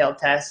a two-tailed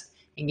test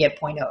and get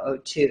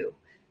 0.002.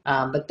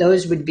 But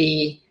those would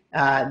be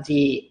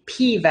the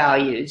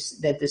p-values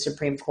that the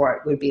Supreme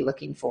Court would be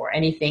looking for,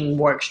 anything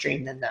more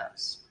extreme than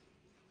those.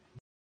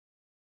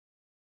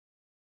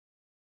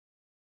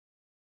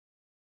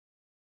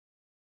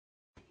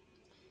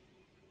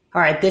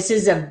 All right, this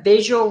is a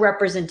visual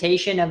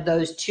representation of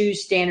those 2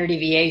 standard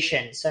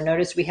deviations. So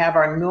notice we have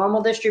our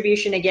normal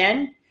distribution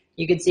again.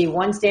 You can see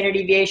 1 standard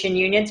deviation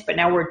units, but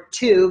now we're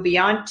 2,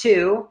 beyond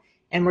 2,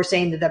 and we're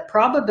saying that the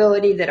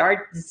probability that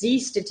our z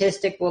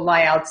statistic will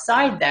lie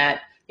outside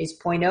that is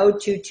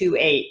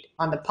 0.0228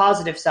 on the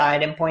positive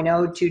side and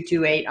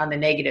 0.0228 on the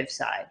negative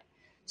side.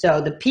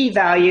 So the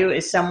p-value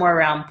is somewhere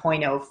around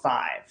 0.05.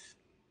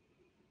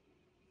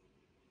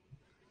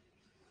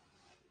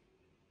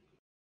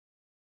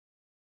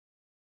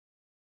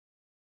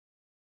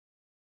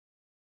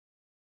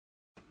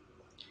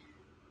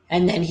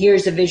 And then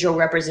here's a visual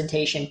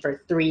representation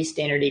for 3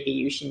 standard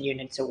deviation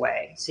units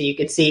away. So you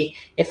can see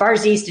if our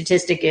z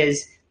statistic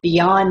is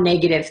beyond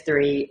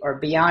 -3 or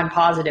beyond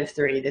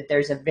 +3, that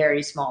there's a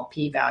very small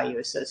p-value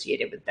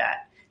associated with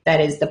that.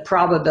 That is, the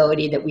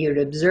probability that we would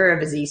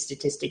observe a z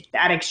statistic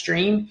that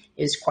extreme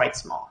is quite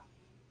small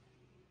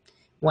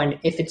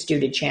if it's due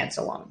to chance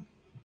alone.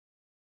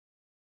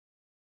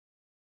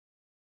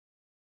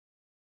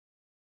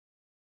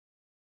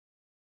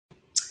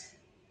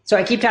 So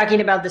I keep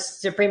talking about the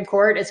Supreme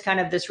Court as kind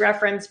of this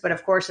reference, but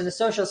of course in the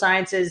social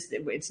sciences,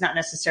 it's not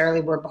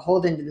necessarily we're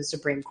beholden to the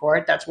Supreme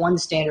Court. That's one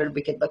standard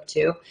we could look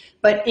to.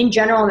 But in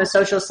general, in the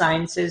social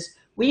sciences,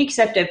 we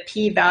accept a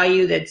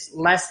p-value that's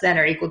less than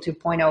or equal to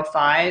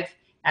 0.05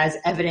 as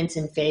evidence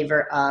in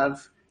favor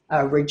of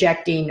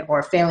rejecting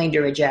or failing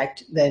to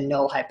reject the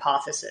null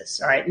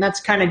hypothesis. All right, and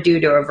that's kind of due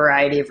to a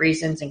variety of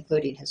reasons,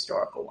 including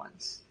historical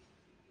ones.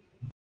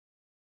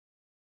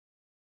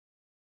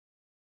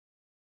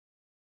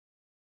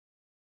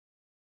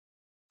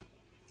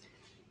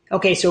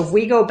 Okay, so if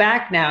we go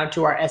back now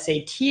to our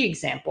SAT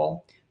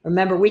example,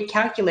 remember we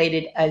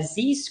calculated a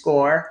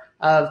z-score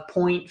of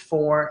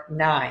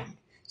 0.49.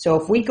 So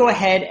if we go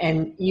ahead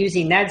and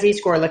using that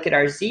z-score look at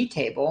our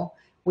z-table,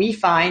 we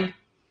find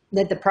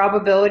that the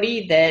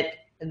probability that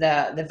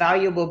the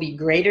value will be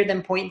greater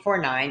than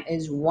 0.49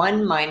 is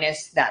 1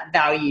 minus that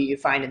value you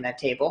find in that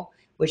table,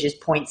 which is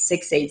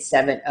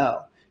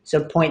 0.6870,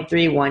 so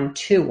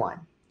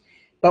 0.3121.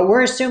 But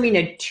we're assuming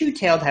a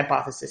two-tailed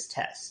hypothesis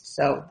test.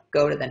 So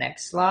go to the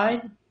next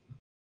slide.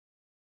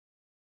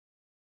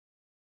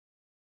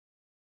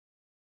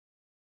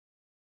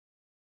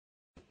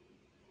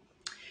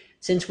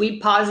 Since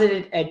we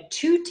posited a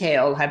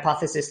two-tailed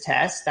hypothesis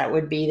test, that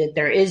would be that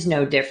there is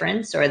no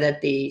difference, or that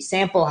the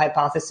sample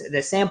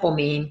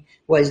mean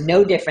was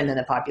no different than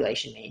the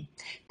population mean.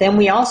 Then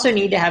we also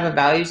need to have a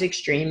values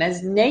extreme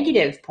as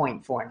negative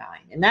 0.49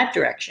 in that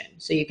direction.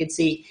 So you can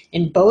see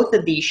in both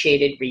of these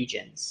shaded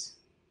regions.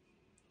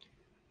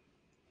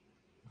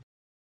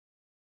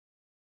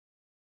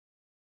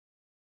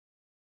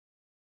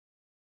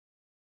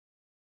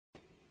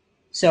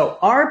 So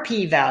our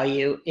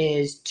p-value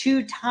is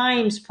 2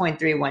 times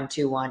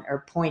 0.3121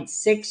 or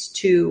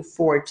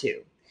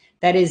 0.6242.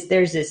 That is,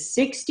 there's a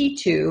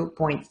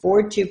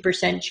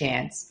 62.42%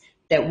 chance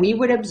that we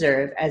would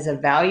observe as a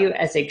value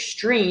as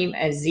extreme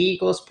as z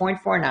equals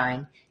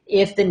 0.49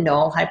 if the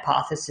null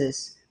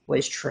hypothesis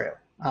was true.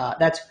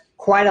 That's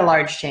quite a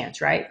large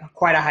chance, right?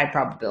 Quite a high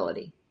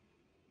probability.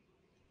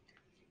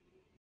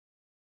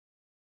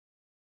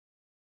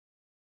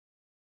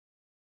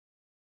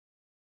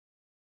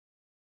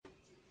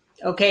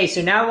 Okay,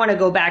 so now I want to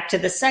go back to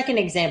the second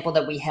example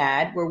that we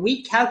had where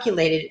we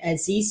calculated a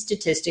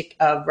z-statistic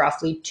of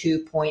roughly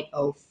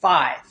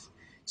 2.05.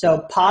 So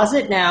pause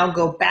it now,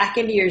 go back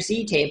into your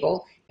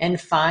z-table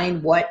and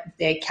find what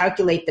they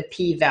calculate the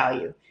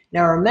p-value.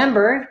 Now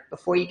remember,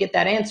 before you get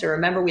that answer,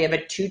 remember we have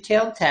a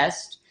two-tailed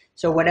test.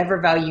 So whatever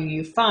value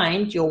you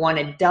find, you'll want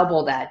to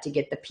double that to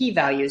get the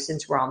p-value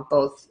since we're on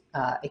both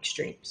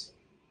extremes.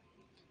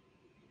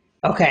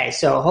 Okay,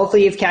 so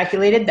hopefully you've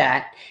calculated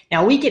that.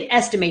 Now we can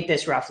estimate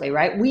this roughly,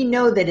 right? We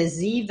know that a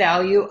z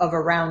value of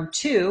around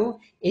 2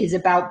 is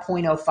about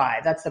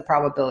 0.05. That's the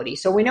probability.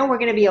 So we know we're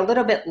going to be a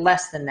little bit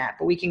less than that,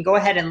 but we can go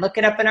ahead and look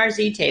it up in our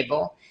z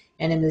table.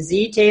 And in the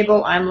z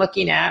table I'm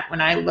looking at,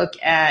 when I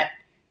look at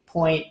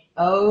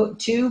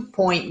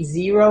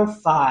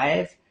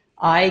 2.05,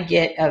 I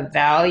get a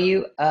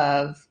value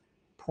of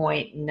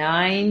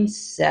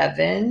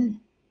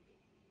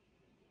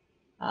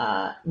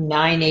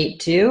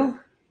 0.97982.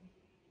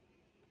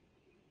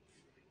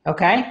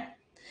 Okay?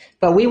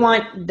 But we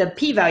want the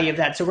p-value of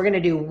that. So we're going to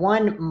do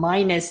 1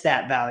 minus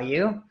that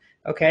value.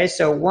 Okay,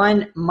 so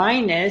 1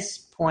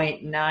 minus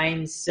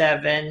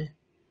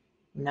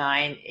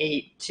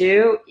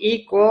 0.97982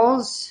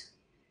 equals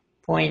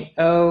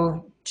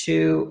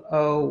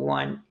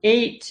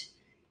 0.02018.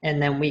 And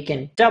then we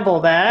can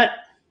double that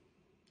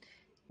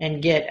and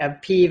get a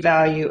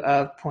p-value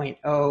of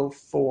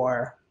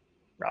 0.04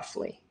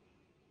 roughly.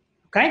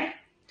 Okay?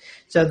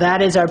 So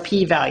that is our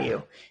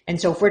p-value.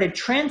 And so if we're to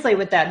translate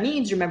what that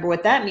means, remember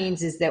what that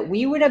means is that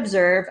we would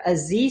observe a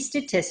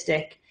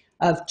z-statistic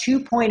of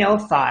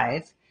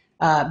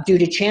 2.05 due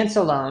to chance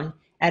alone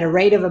at a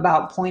rate of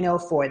about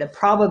 0.04. The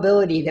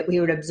probability that we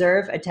would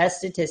observe a test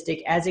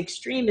statistic as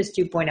extreme as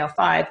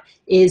 2.05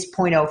 is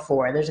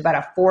 0.04. There's about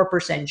a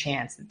 4%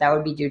 chance that that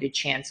would be due to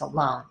chance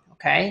alone.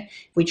 Okay?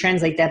 If we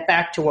translate that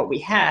back to what we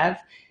have,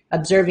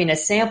 observing a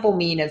sample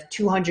mean of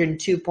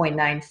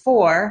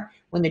 202.94,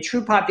 when the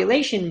true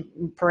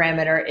population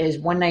parameter is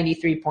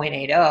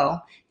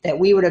 193.80, that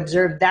we would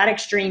observe that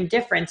extreme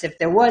difference if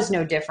there was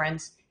no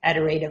difference at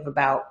a rate of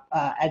about,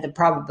 at the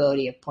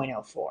probability of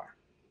 0.04.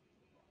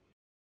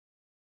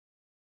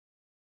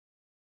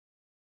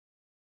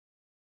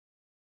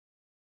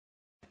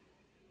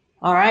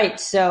 All right,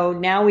 so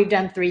now we've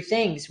done 3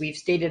 things. We've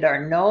stated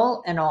our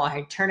null and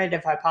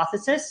alternative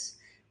hypothesis.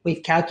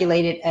 We've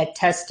calculated a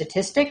test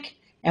statistic,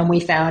 and we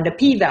found a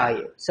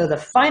p-value. So the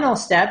final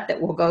step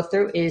that we'll go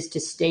through is to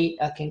state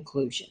a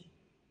conclusion.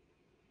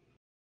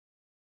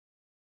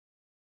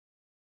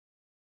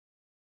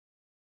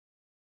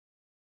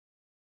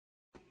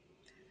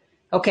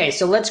 Okay,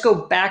 so let's go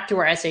back to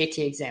our SAT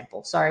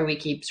example. Sorry, we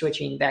keep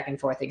switching back and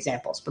forth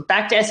examples, but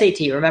back to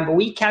SAT. Remember,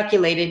 we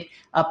calculated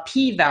a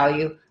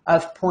p-value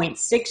of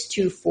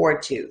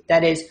 0.6242.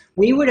 That is,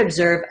 we would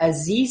observe a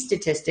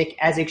z-statistic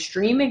as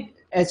extreme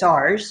as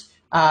ours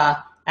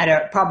at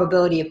a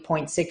probability of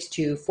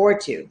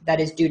 0.6242. That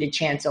is due to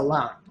chance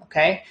alone,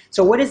 okay?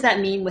 So what does that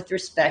mean with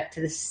respect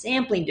to the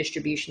sampling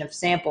distribution of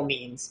sample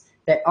means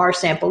that our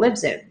sample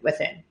lives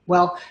within?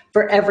 Well,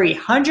 for every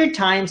 100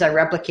 times I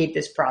replicate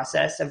this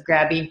process of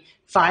grabbing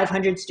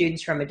 500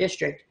 students from a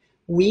district,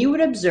 we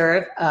would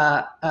observe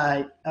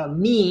a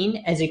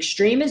mean as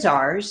extreme as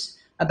ours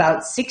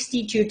about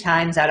 62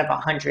 times out of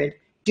 100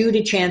 due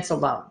to chance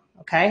alone,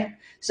 okay?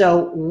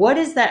 So what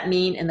does that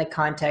mean in the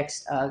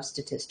context of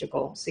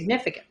statistical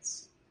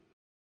significance?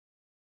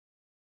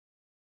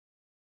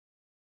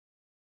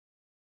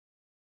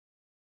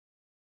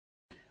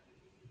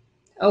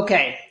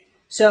 Okay,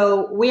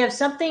 so we have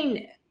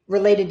something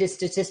related to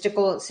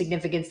statistical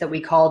significance that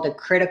we call the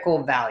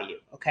critical value,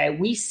 okay?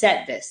 We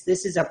set this.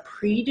 This is a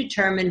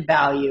predetermined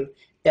value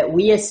that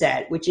we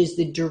set, which is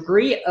the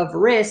degree of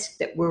risk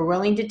that we're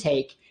willing to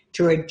take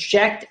to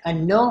reject a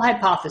null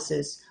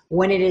hypothesis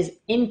when it is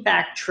in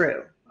fact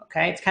true,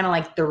 okay? It's kind of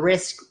like the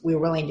risk we're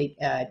willing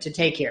to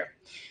take here.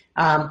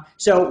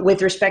 So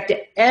with respect to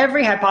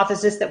every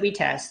hypothesis that we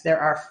test, there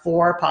are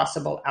 4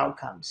 possible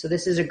outcomes. So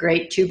this is a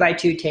great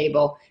 2x2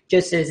 table,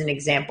 just as an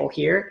example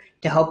here,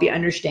 to help you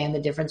understand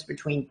the difference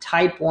between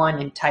type 1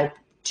 and type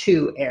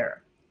 2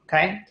 error,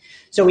 okay?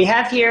 So we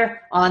have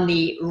here on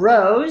the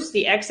rows,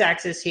 the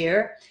x-axis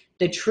here,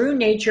 the true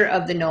nature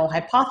of the null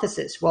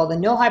hypothesis. Well, the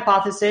null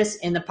hypothesis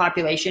in the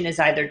population is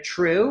either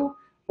true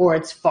or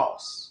it's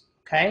false,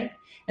 okay?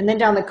 And then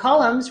down the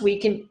columns, we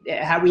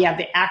have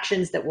the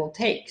actions that we'll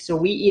take. So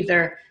we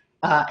either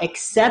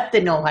accept the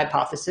null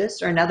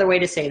hypothesis, or another way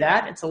to say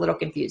that, it's a little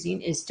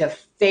confusing, is to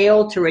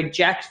fail to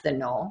reject the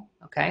null,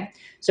 okay?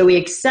 So we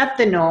accept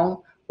the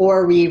null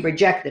or we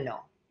reject the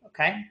null,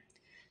 okay?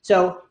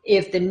 So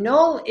if the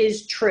null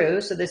is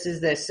true, so this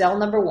is the cell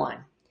number 1,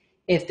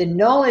 if the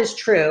null is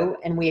true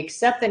and we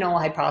accept the null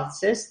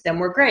hypothesis, then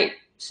we're great.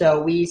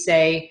 So we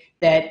say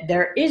that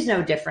there is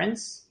no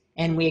difference,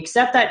 and we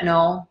accept that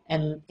null,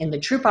 and in the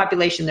true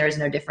population there is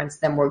no difference,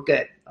 then we're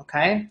good,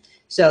 okay?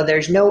 So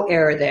there's no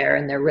error there,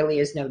 and there really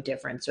is no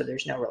difference, or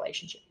there's no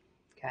relationship,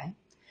 okay?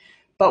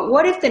 But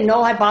what if the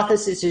null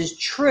hypothesis is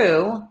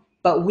true,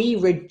 but we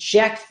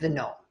reject the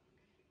null?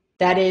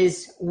 That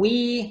is,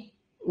 we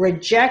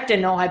reject a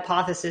null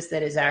hypothesis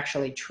that is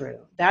actually true.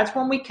 That's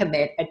when we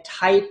commit a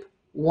type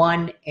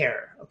 1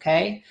 error,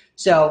 okay?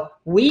 So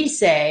we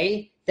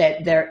say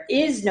that there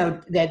is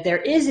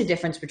a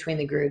difference between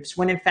the groups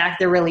when in fact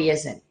there really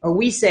isn't. Or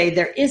we say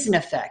there is an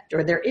effect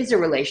or there is a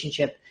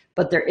relationship,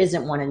 but there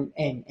isn't one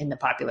in the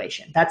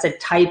population. That's a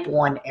type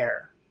 1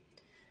 error.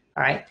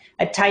 All right.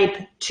 A type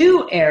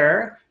 2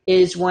 error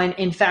is when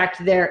in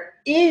fact there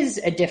is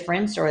a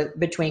difference or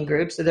between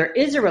groups, so there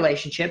is a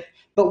relationship,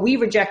 but we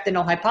reject the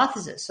null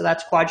hypothesis. So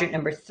that's quadrant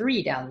number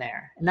 3 down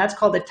there. And that's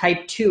called a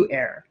type 2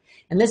 error.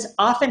 And this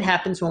often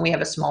happens when we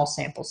have a small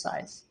sample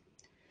size.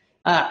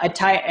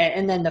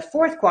 And then the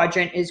 4th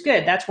quadrant is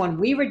good. That's when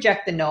we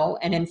reject the null,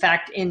 and in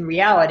fact, in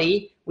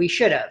reality, we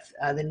should have.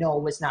 The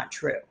null was not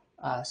true.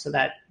 So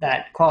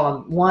that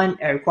column 1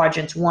 or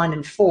quadrants 1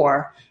 and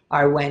 4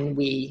 are when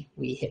we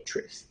hit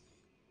truth.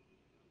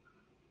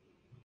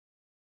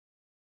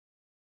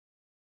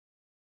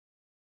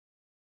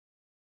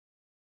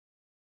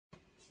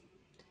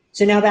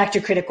 So now back to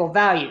critical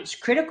values.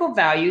 Critical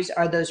values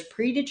are those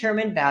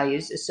predetermined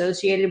values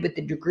associated with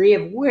the degree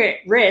of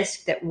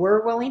risk that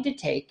we're willing to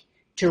take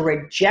to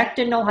reject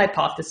a null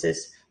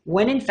hypothesis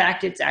when in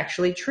fact it's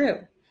actually true.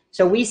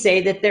 So we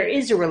say that there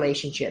is a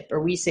relationship, or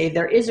we say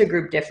there is a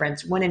group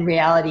difference when in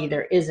reality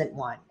there isn't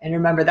one. And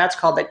remember, that's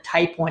called a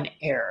type 1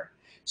 error.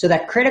 So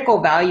that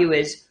critical value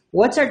is,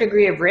 what's our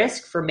degree of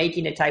risk for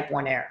making a type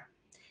 1 error?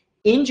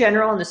 In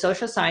general, in the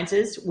social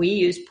sciences, we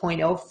use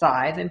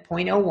 0.05 and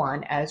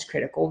 0.01 as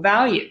critical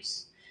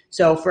values.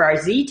 So for our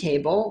Z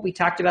table, we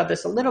talked about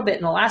this a little bit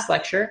in the last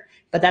lecture,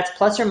 but that's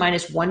plus or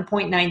minus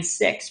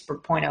 1.96 for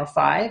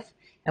 0.05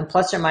 and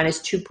plus or minus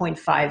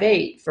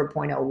 2.58 for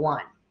 0.01.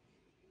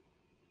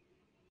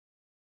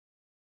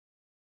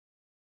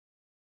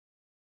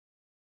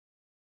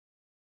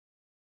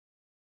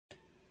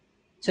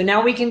 So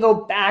now we can go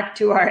back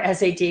to our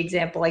SAT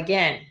example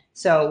again.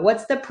 So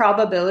what's the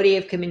probability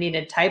of committing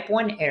a type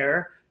 1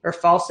 error or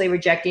falsely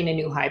rejecting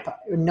a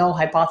null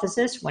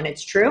hypothesis when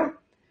it's true?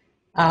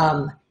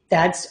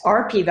 That's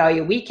our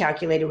p-value we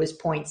calculated was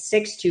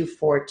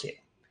 0.6242.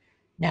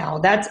 Now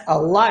that's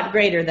a lot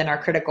greater than our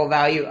critical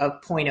value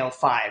of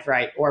 0.05,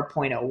 right, or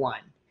 0.01.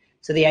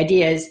 So the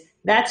idea is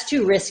that's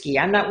too risky.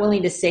 I'm not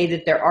willing to say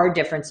that there are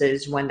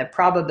differences when the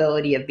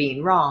probability of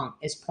being wrong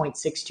is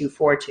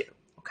 0.6242.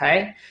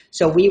 Okay,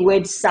 so we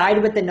would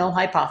side with the null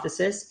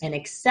hypothesis and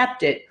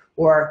accept it,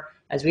 or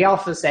as we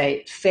also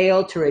say,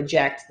 fail to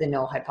reject the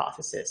null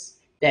hypothesis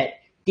that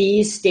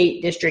these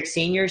state district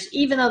seniors,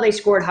 even though they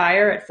scored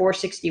higher at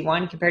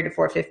 461 compared to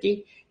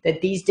 450,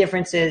 that these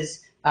differences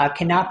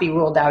cannot be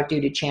ruled out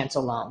due to chance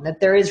alone, that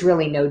there is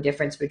really no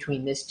difference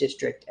between this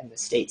district and the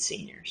state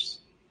seniors.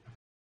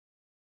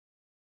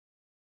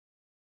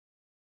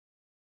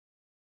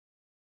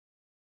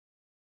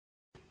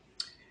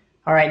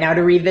 All right, now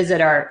to revisit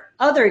our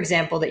other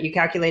example that you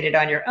calculated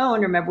on your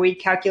own, remember we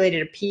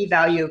calculated a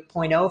p-value of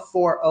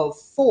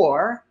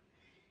 0.0404.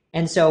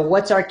 And so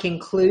what's our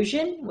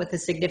conclusion with a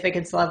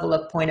significance level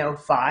of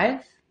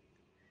 0.05?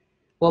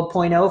 Well,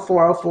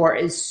 0.0404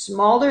 is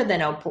smaller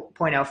than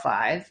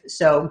 0.05.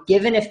 So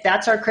given if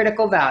that's our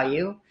critical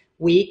value,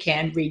 we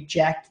can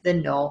reject the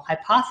null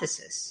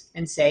hypothesis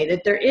and say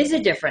that there is a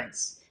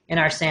difference in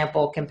our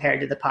sample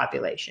compared to the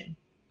population.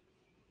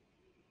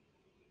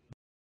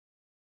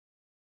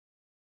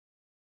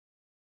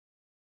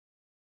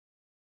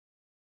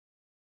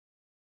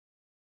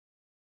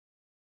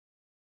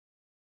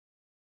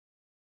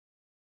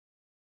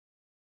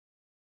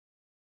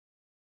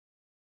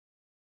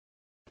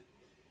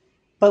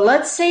 But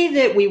let's say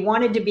that we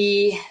wanted to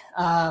be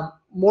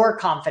more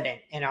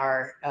confident in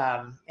our,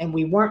 and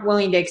we weren't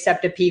willing to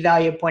accept a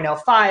p-value of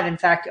 0.05. In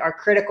fact, our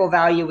critical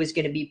value was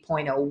going to be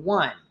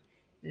 0.01.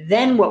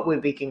 Then what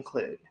would we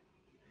conclude?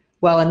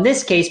 Well, in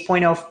this case,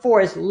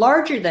 0.04 is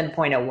larger than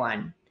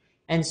 0.01.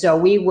 And so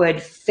we would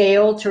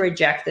fail to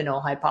reject the null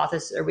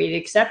hypothesis, or we'd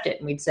accept it.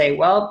 And we'd say,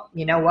 well,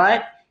 you know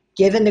what?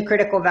 Given the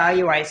critical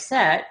value I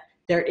set,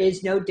 there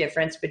is no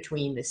difference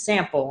between the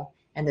sample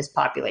and this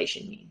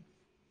population mean.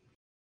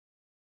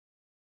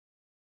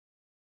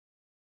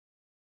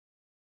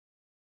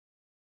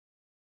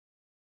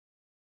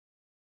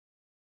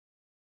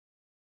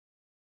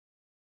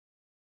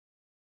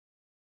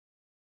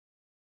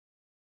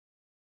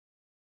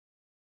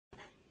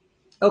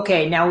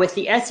 Okay, now with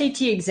the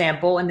SAT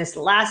example and this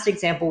last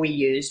example we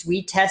used,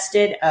 we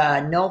tested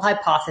a null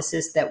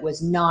hypothesis that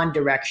was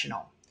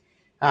non-directional.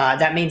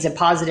 That means it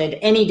posited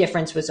any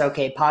difference was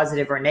okay,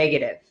 positive or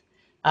negative.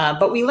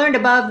 But we learned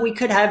above we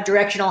could have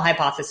directional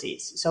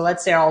hypotheses. So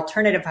let's say our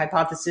alternative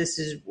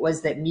hypothesis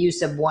was that mu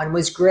sub 1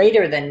 was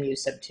greater than mu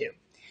sub 2.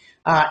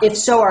 If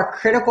so, our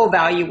critical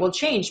value will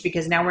change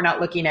because now we're not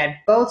looking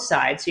at both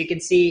sides. So you can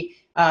see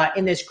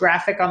in this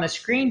graphic on the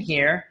screen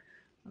here,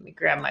 let me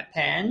grab my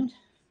pen.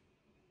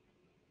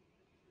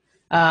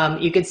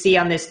 You can see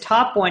on this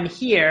top one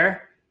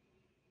here,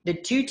 the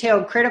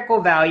two-tailed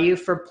critical value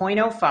for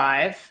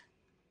 0.05,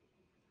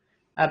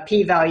 a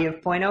p-value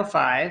of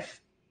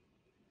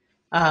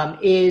 0.05,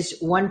 is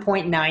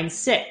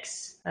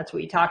 1.96. That's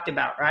what you talked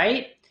about,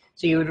 right?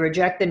 So you would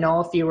reject the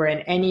null if you were in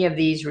any of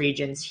these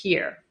regions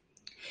here.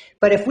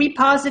 But if we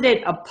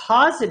posited a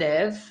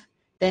positive,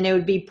 then it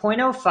would be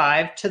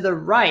 0.05 to the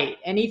right,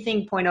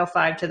 anything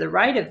 0.05 to the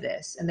right of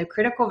this, and the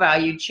critical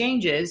value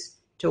changes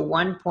to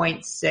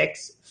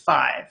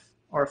 1.65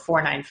 or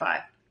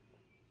 495.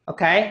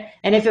 Okay,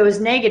 and if it was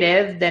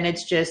negative, then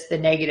it's just the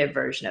negative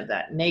version of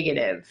that.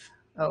 Negative,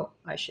 oh,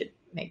 I should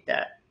make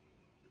that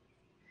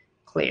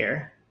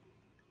clear.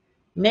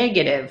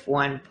 Negative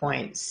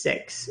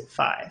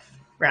 1.65,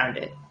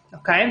 rounded.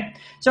 Okay,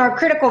 so our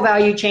critical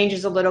value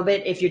changes a little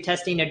bit if you're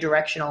testing a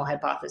directional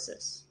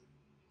hypothesis.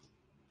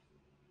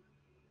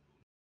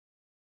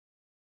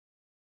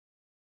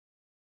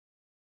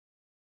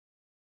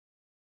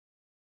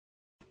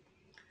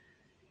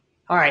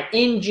 All right.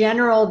 In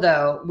general,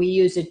 though, we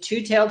use a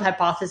two-tailed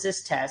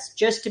hypothesis test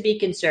just to be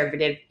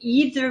conservative,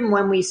 even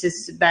when we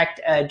suspect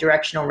a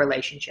directional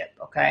relationship,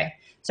 okay?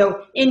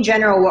 So in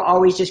general, we're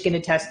always just going to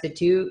test the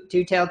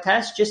two-tailed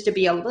test just to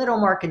be a little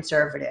more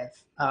conservative,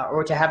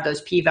 or to have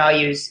those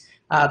p-values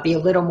be a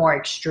little more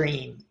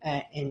extreme,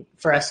 and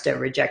for us to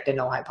reject a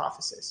null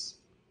hypothesis.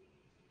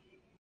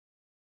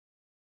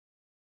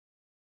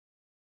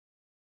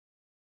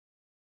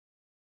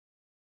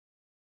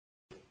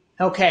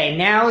 Okay,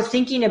 now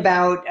thinking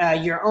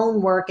about your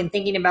own work and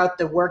thinking about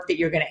the work that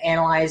you're going to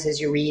analyze as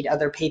you read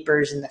other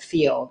papers in the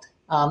field,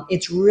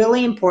 it's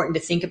really important to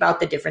think about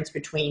the difference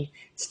between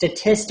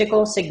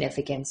statistical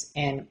significance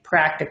and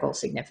practical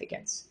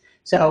significance.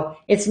 So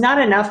it's not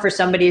enough for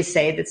somebody to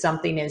say that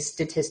something is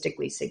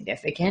statistically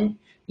significant.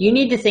 You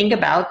need to think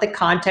about the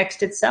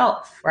context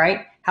itself,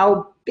 right?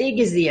 How big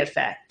is the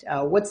effect?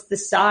 What's the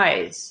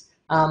size?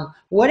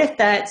 What if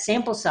that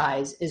sample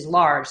size is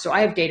large? So I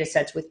have data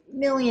sets with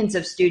millions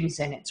of students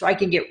in it, so I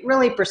can get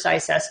really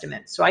precise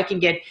estimates. So I can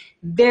get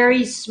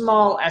very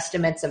small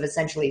estimates of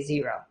essentially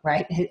zero,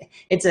 right?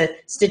 It's a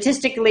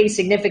statistically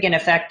significant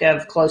effect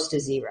of close to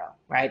zero,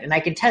 right? And I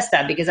can test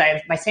that because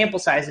my sample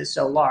size is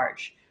so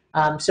large.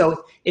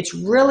 So it's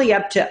really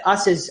up to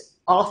us as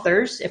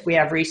authors, if we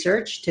have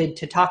research,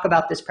 to talk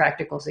about this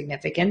practical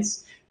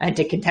significance and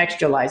to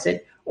contextualize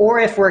it, or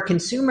if we're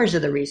consumers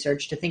of the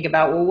research, to think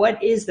about, well,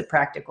 what is the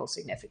practical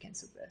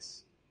significance of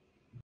this?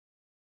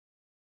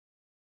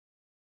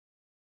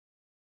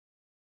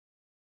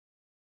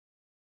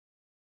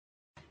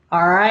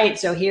 All right,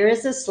 so here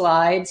is a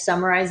slide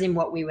summarizing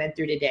what we went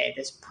through today,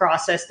 this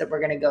process that we're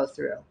going to go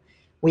through.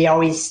 We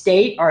always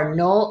state our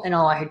null and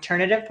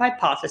alternative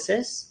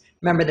hypothesis.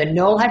 Remember, the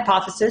null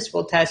hypothesis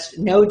will test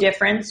no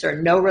difference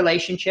or no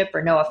relationship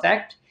or no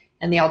effect.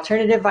 And the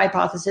alternative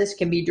hypothesis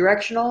can be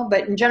directional,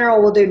 but in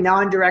general, we'll do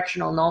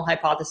non-directional null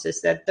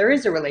hypothesis that there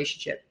is a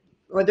relationship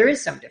or there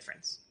is some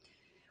difference.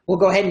 We'll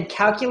go ahead and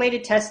calculate a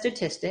test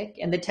statistic,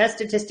 and the test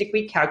statistic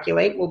we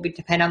calculate will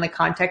depend on the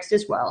context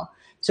as well.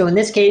 So in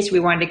this case, we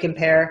wanted to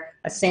compare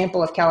a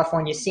sample of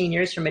California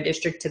seniors from a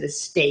district to the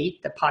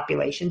state, the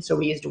population, so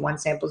we used a one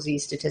sample Z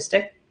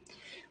statistic.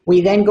 We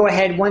then go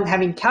ahead,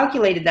 having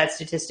calculated that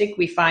statistic,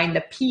 we find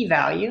the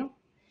p-value,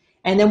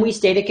 and then we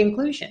state a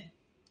conclusion.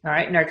 All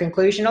right, and our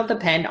conclusion will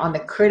depend on the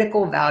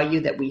critical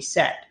value that we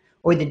set,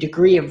 or the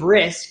degree of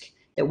risk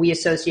that we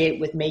associate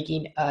with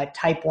making a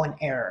type 1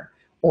 error,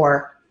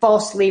 or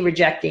falsely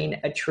rejecting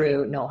a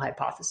true null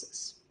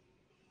hypothesis.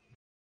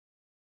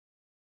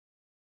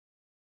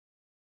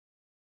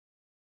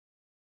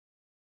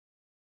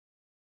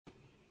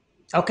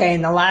 Okay,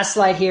 and the last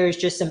slide here is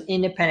just some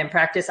independent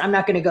practice. I'm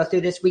not going to go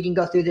through this. We can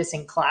go through this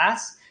in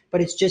class,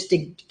 but it's just to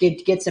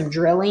get some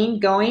drilling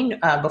going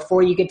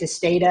before you get to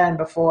Stata and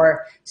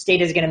before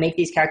Stata is going to make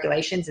these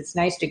calculations. It's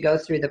nice to go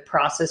through the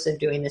process of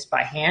doing this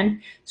by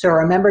hand. So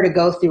remember to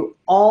go through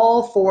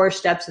all 4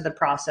 steps of the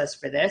process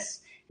for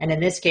this. And in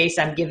this case,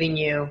 I'm giving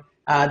you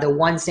the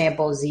one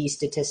sample Z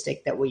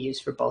statistic that we'll use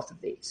for both of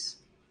these.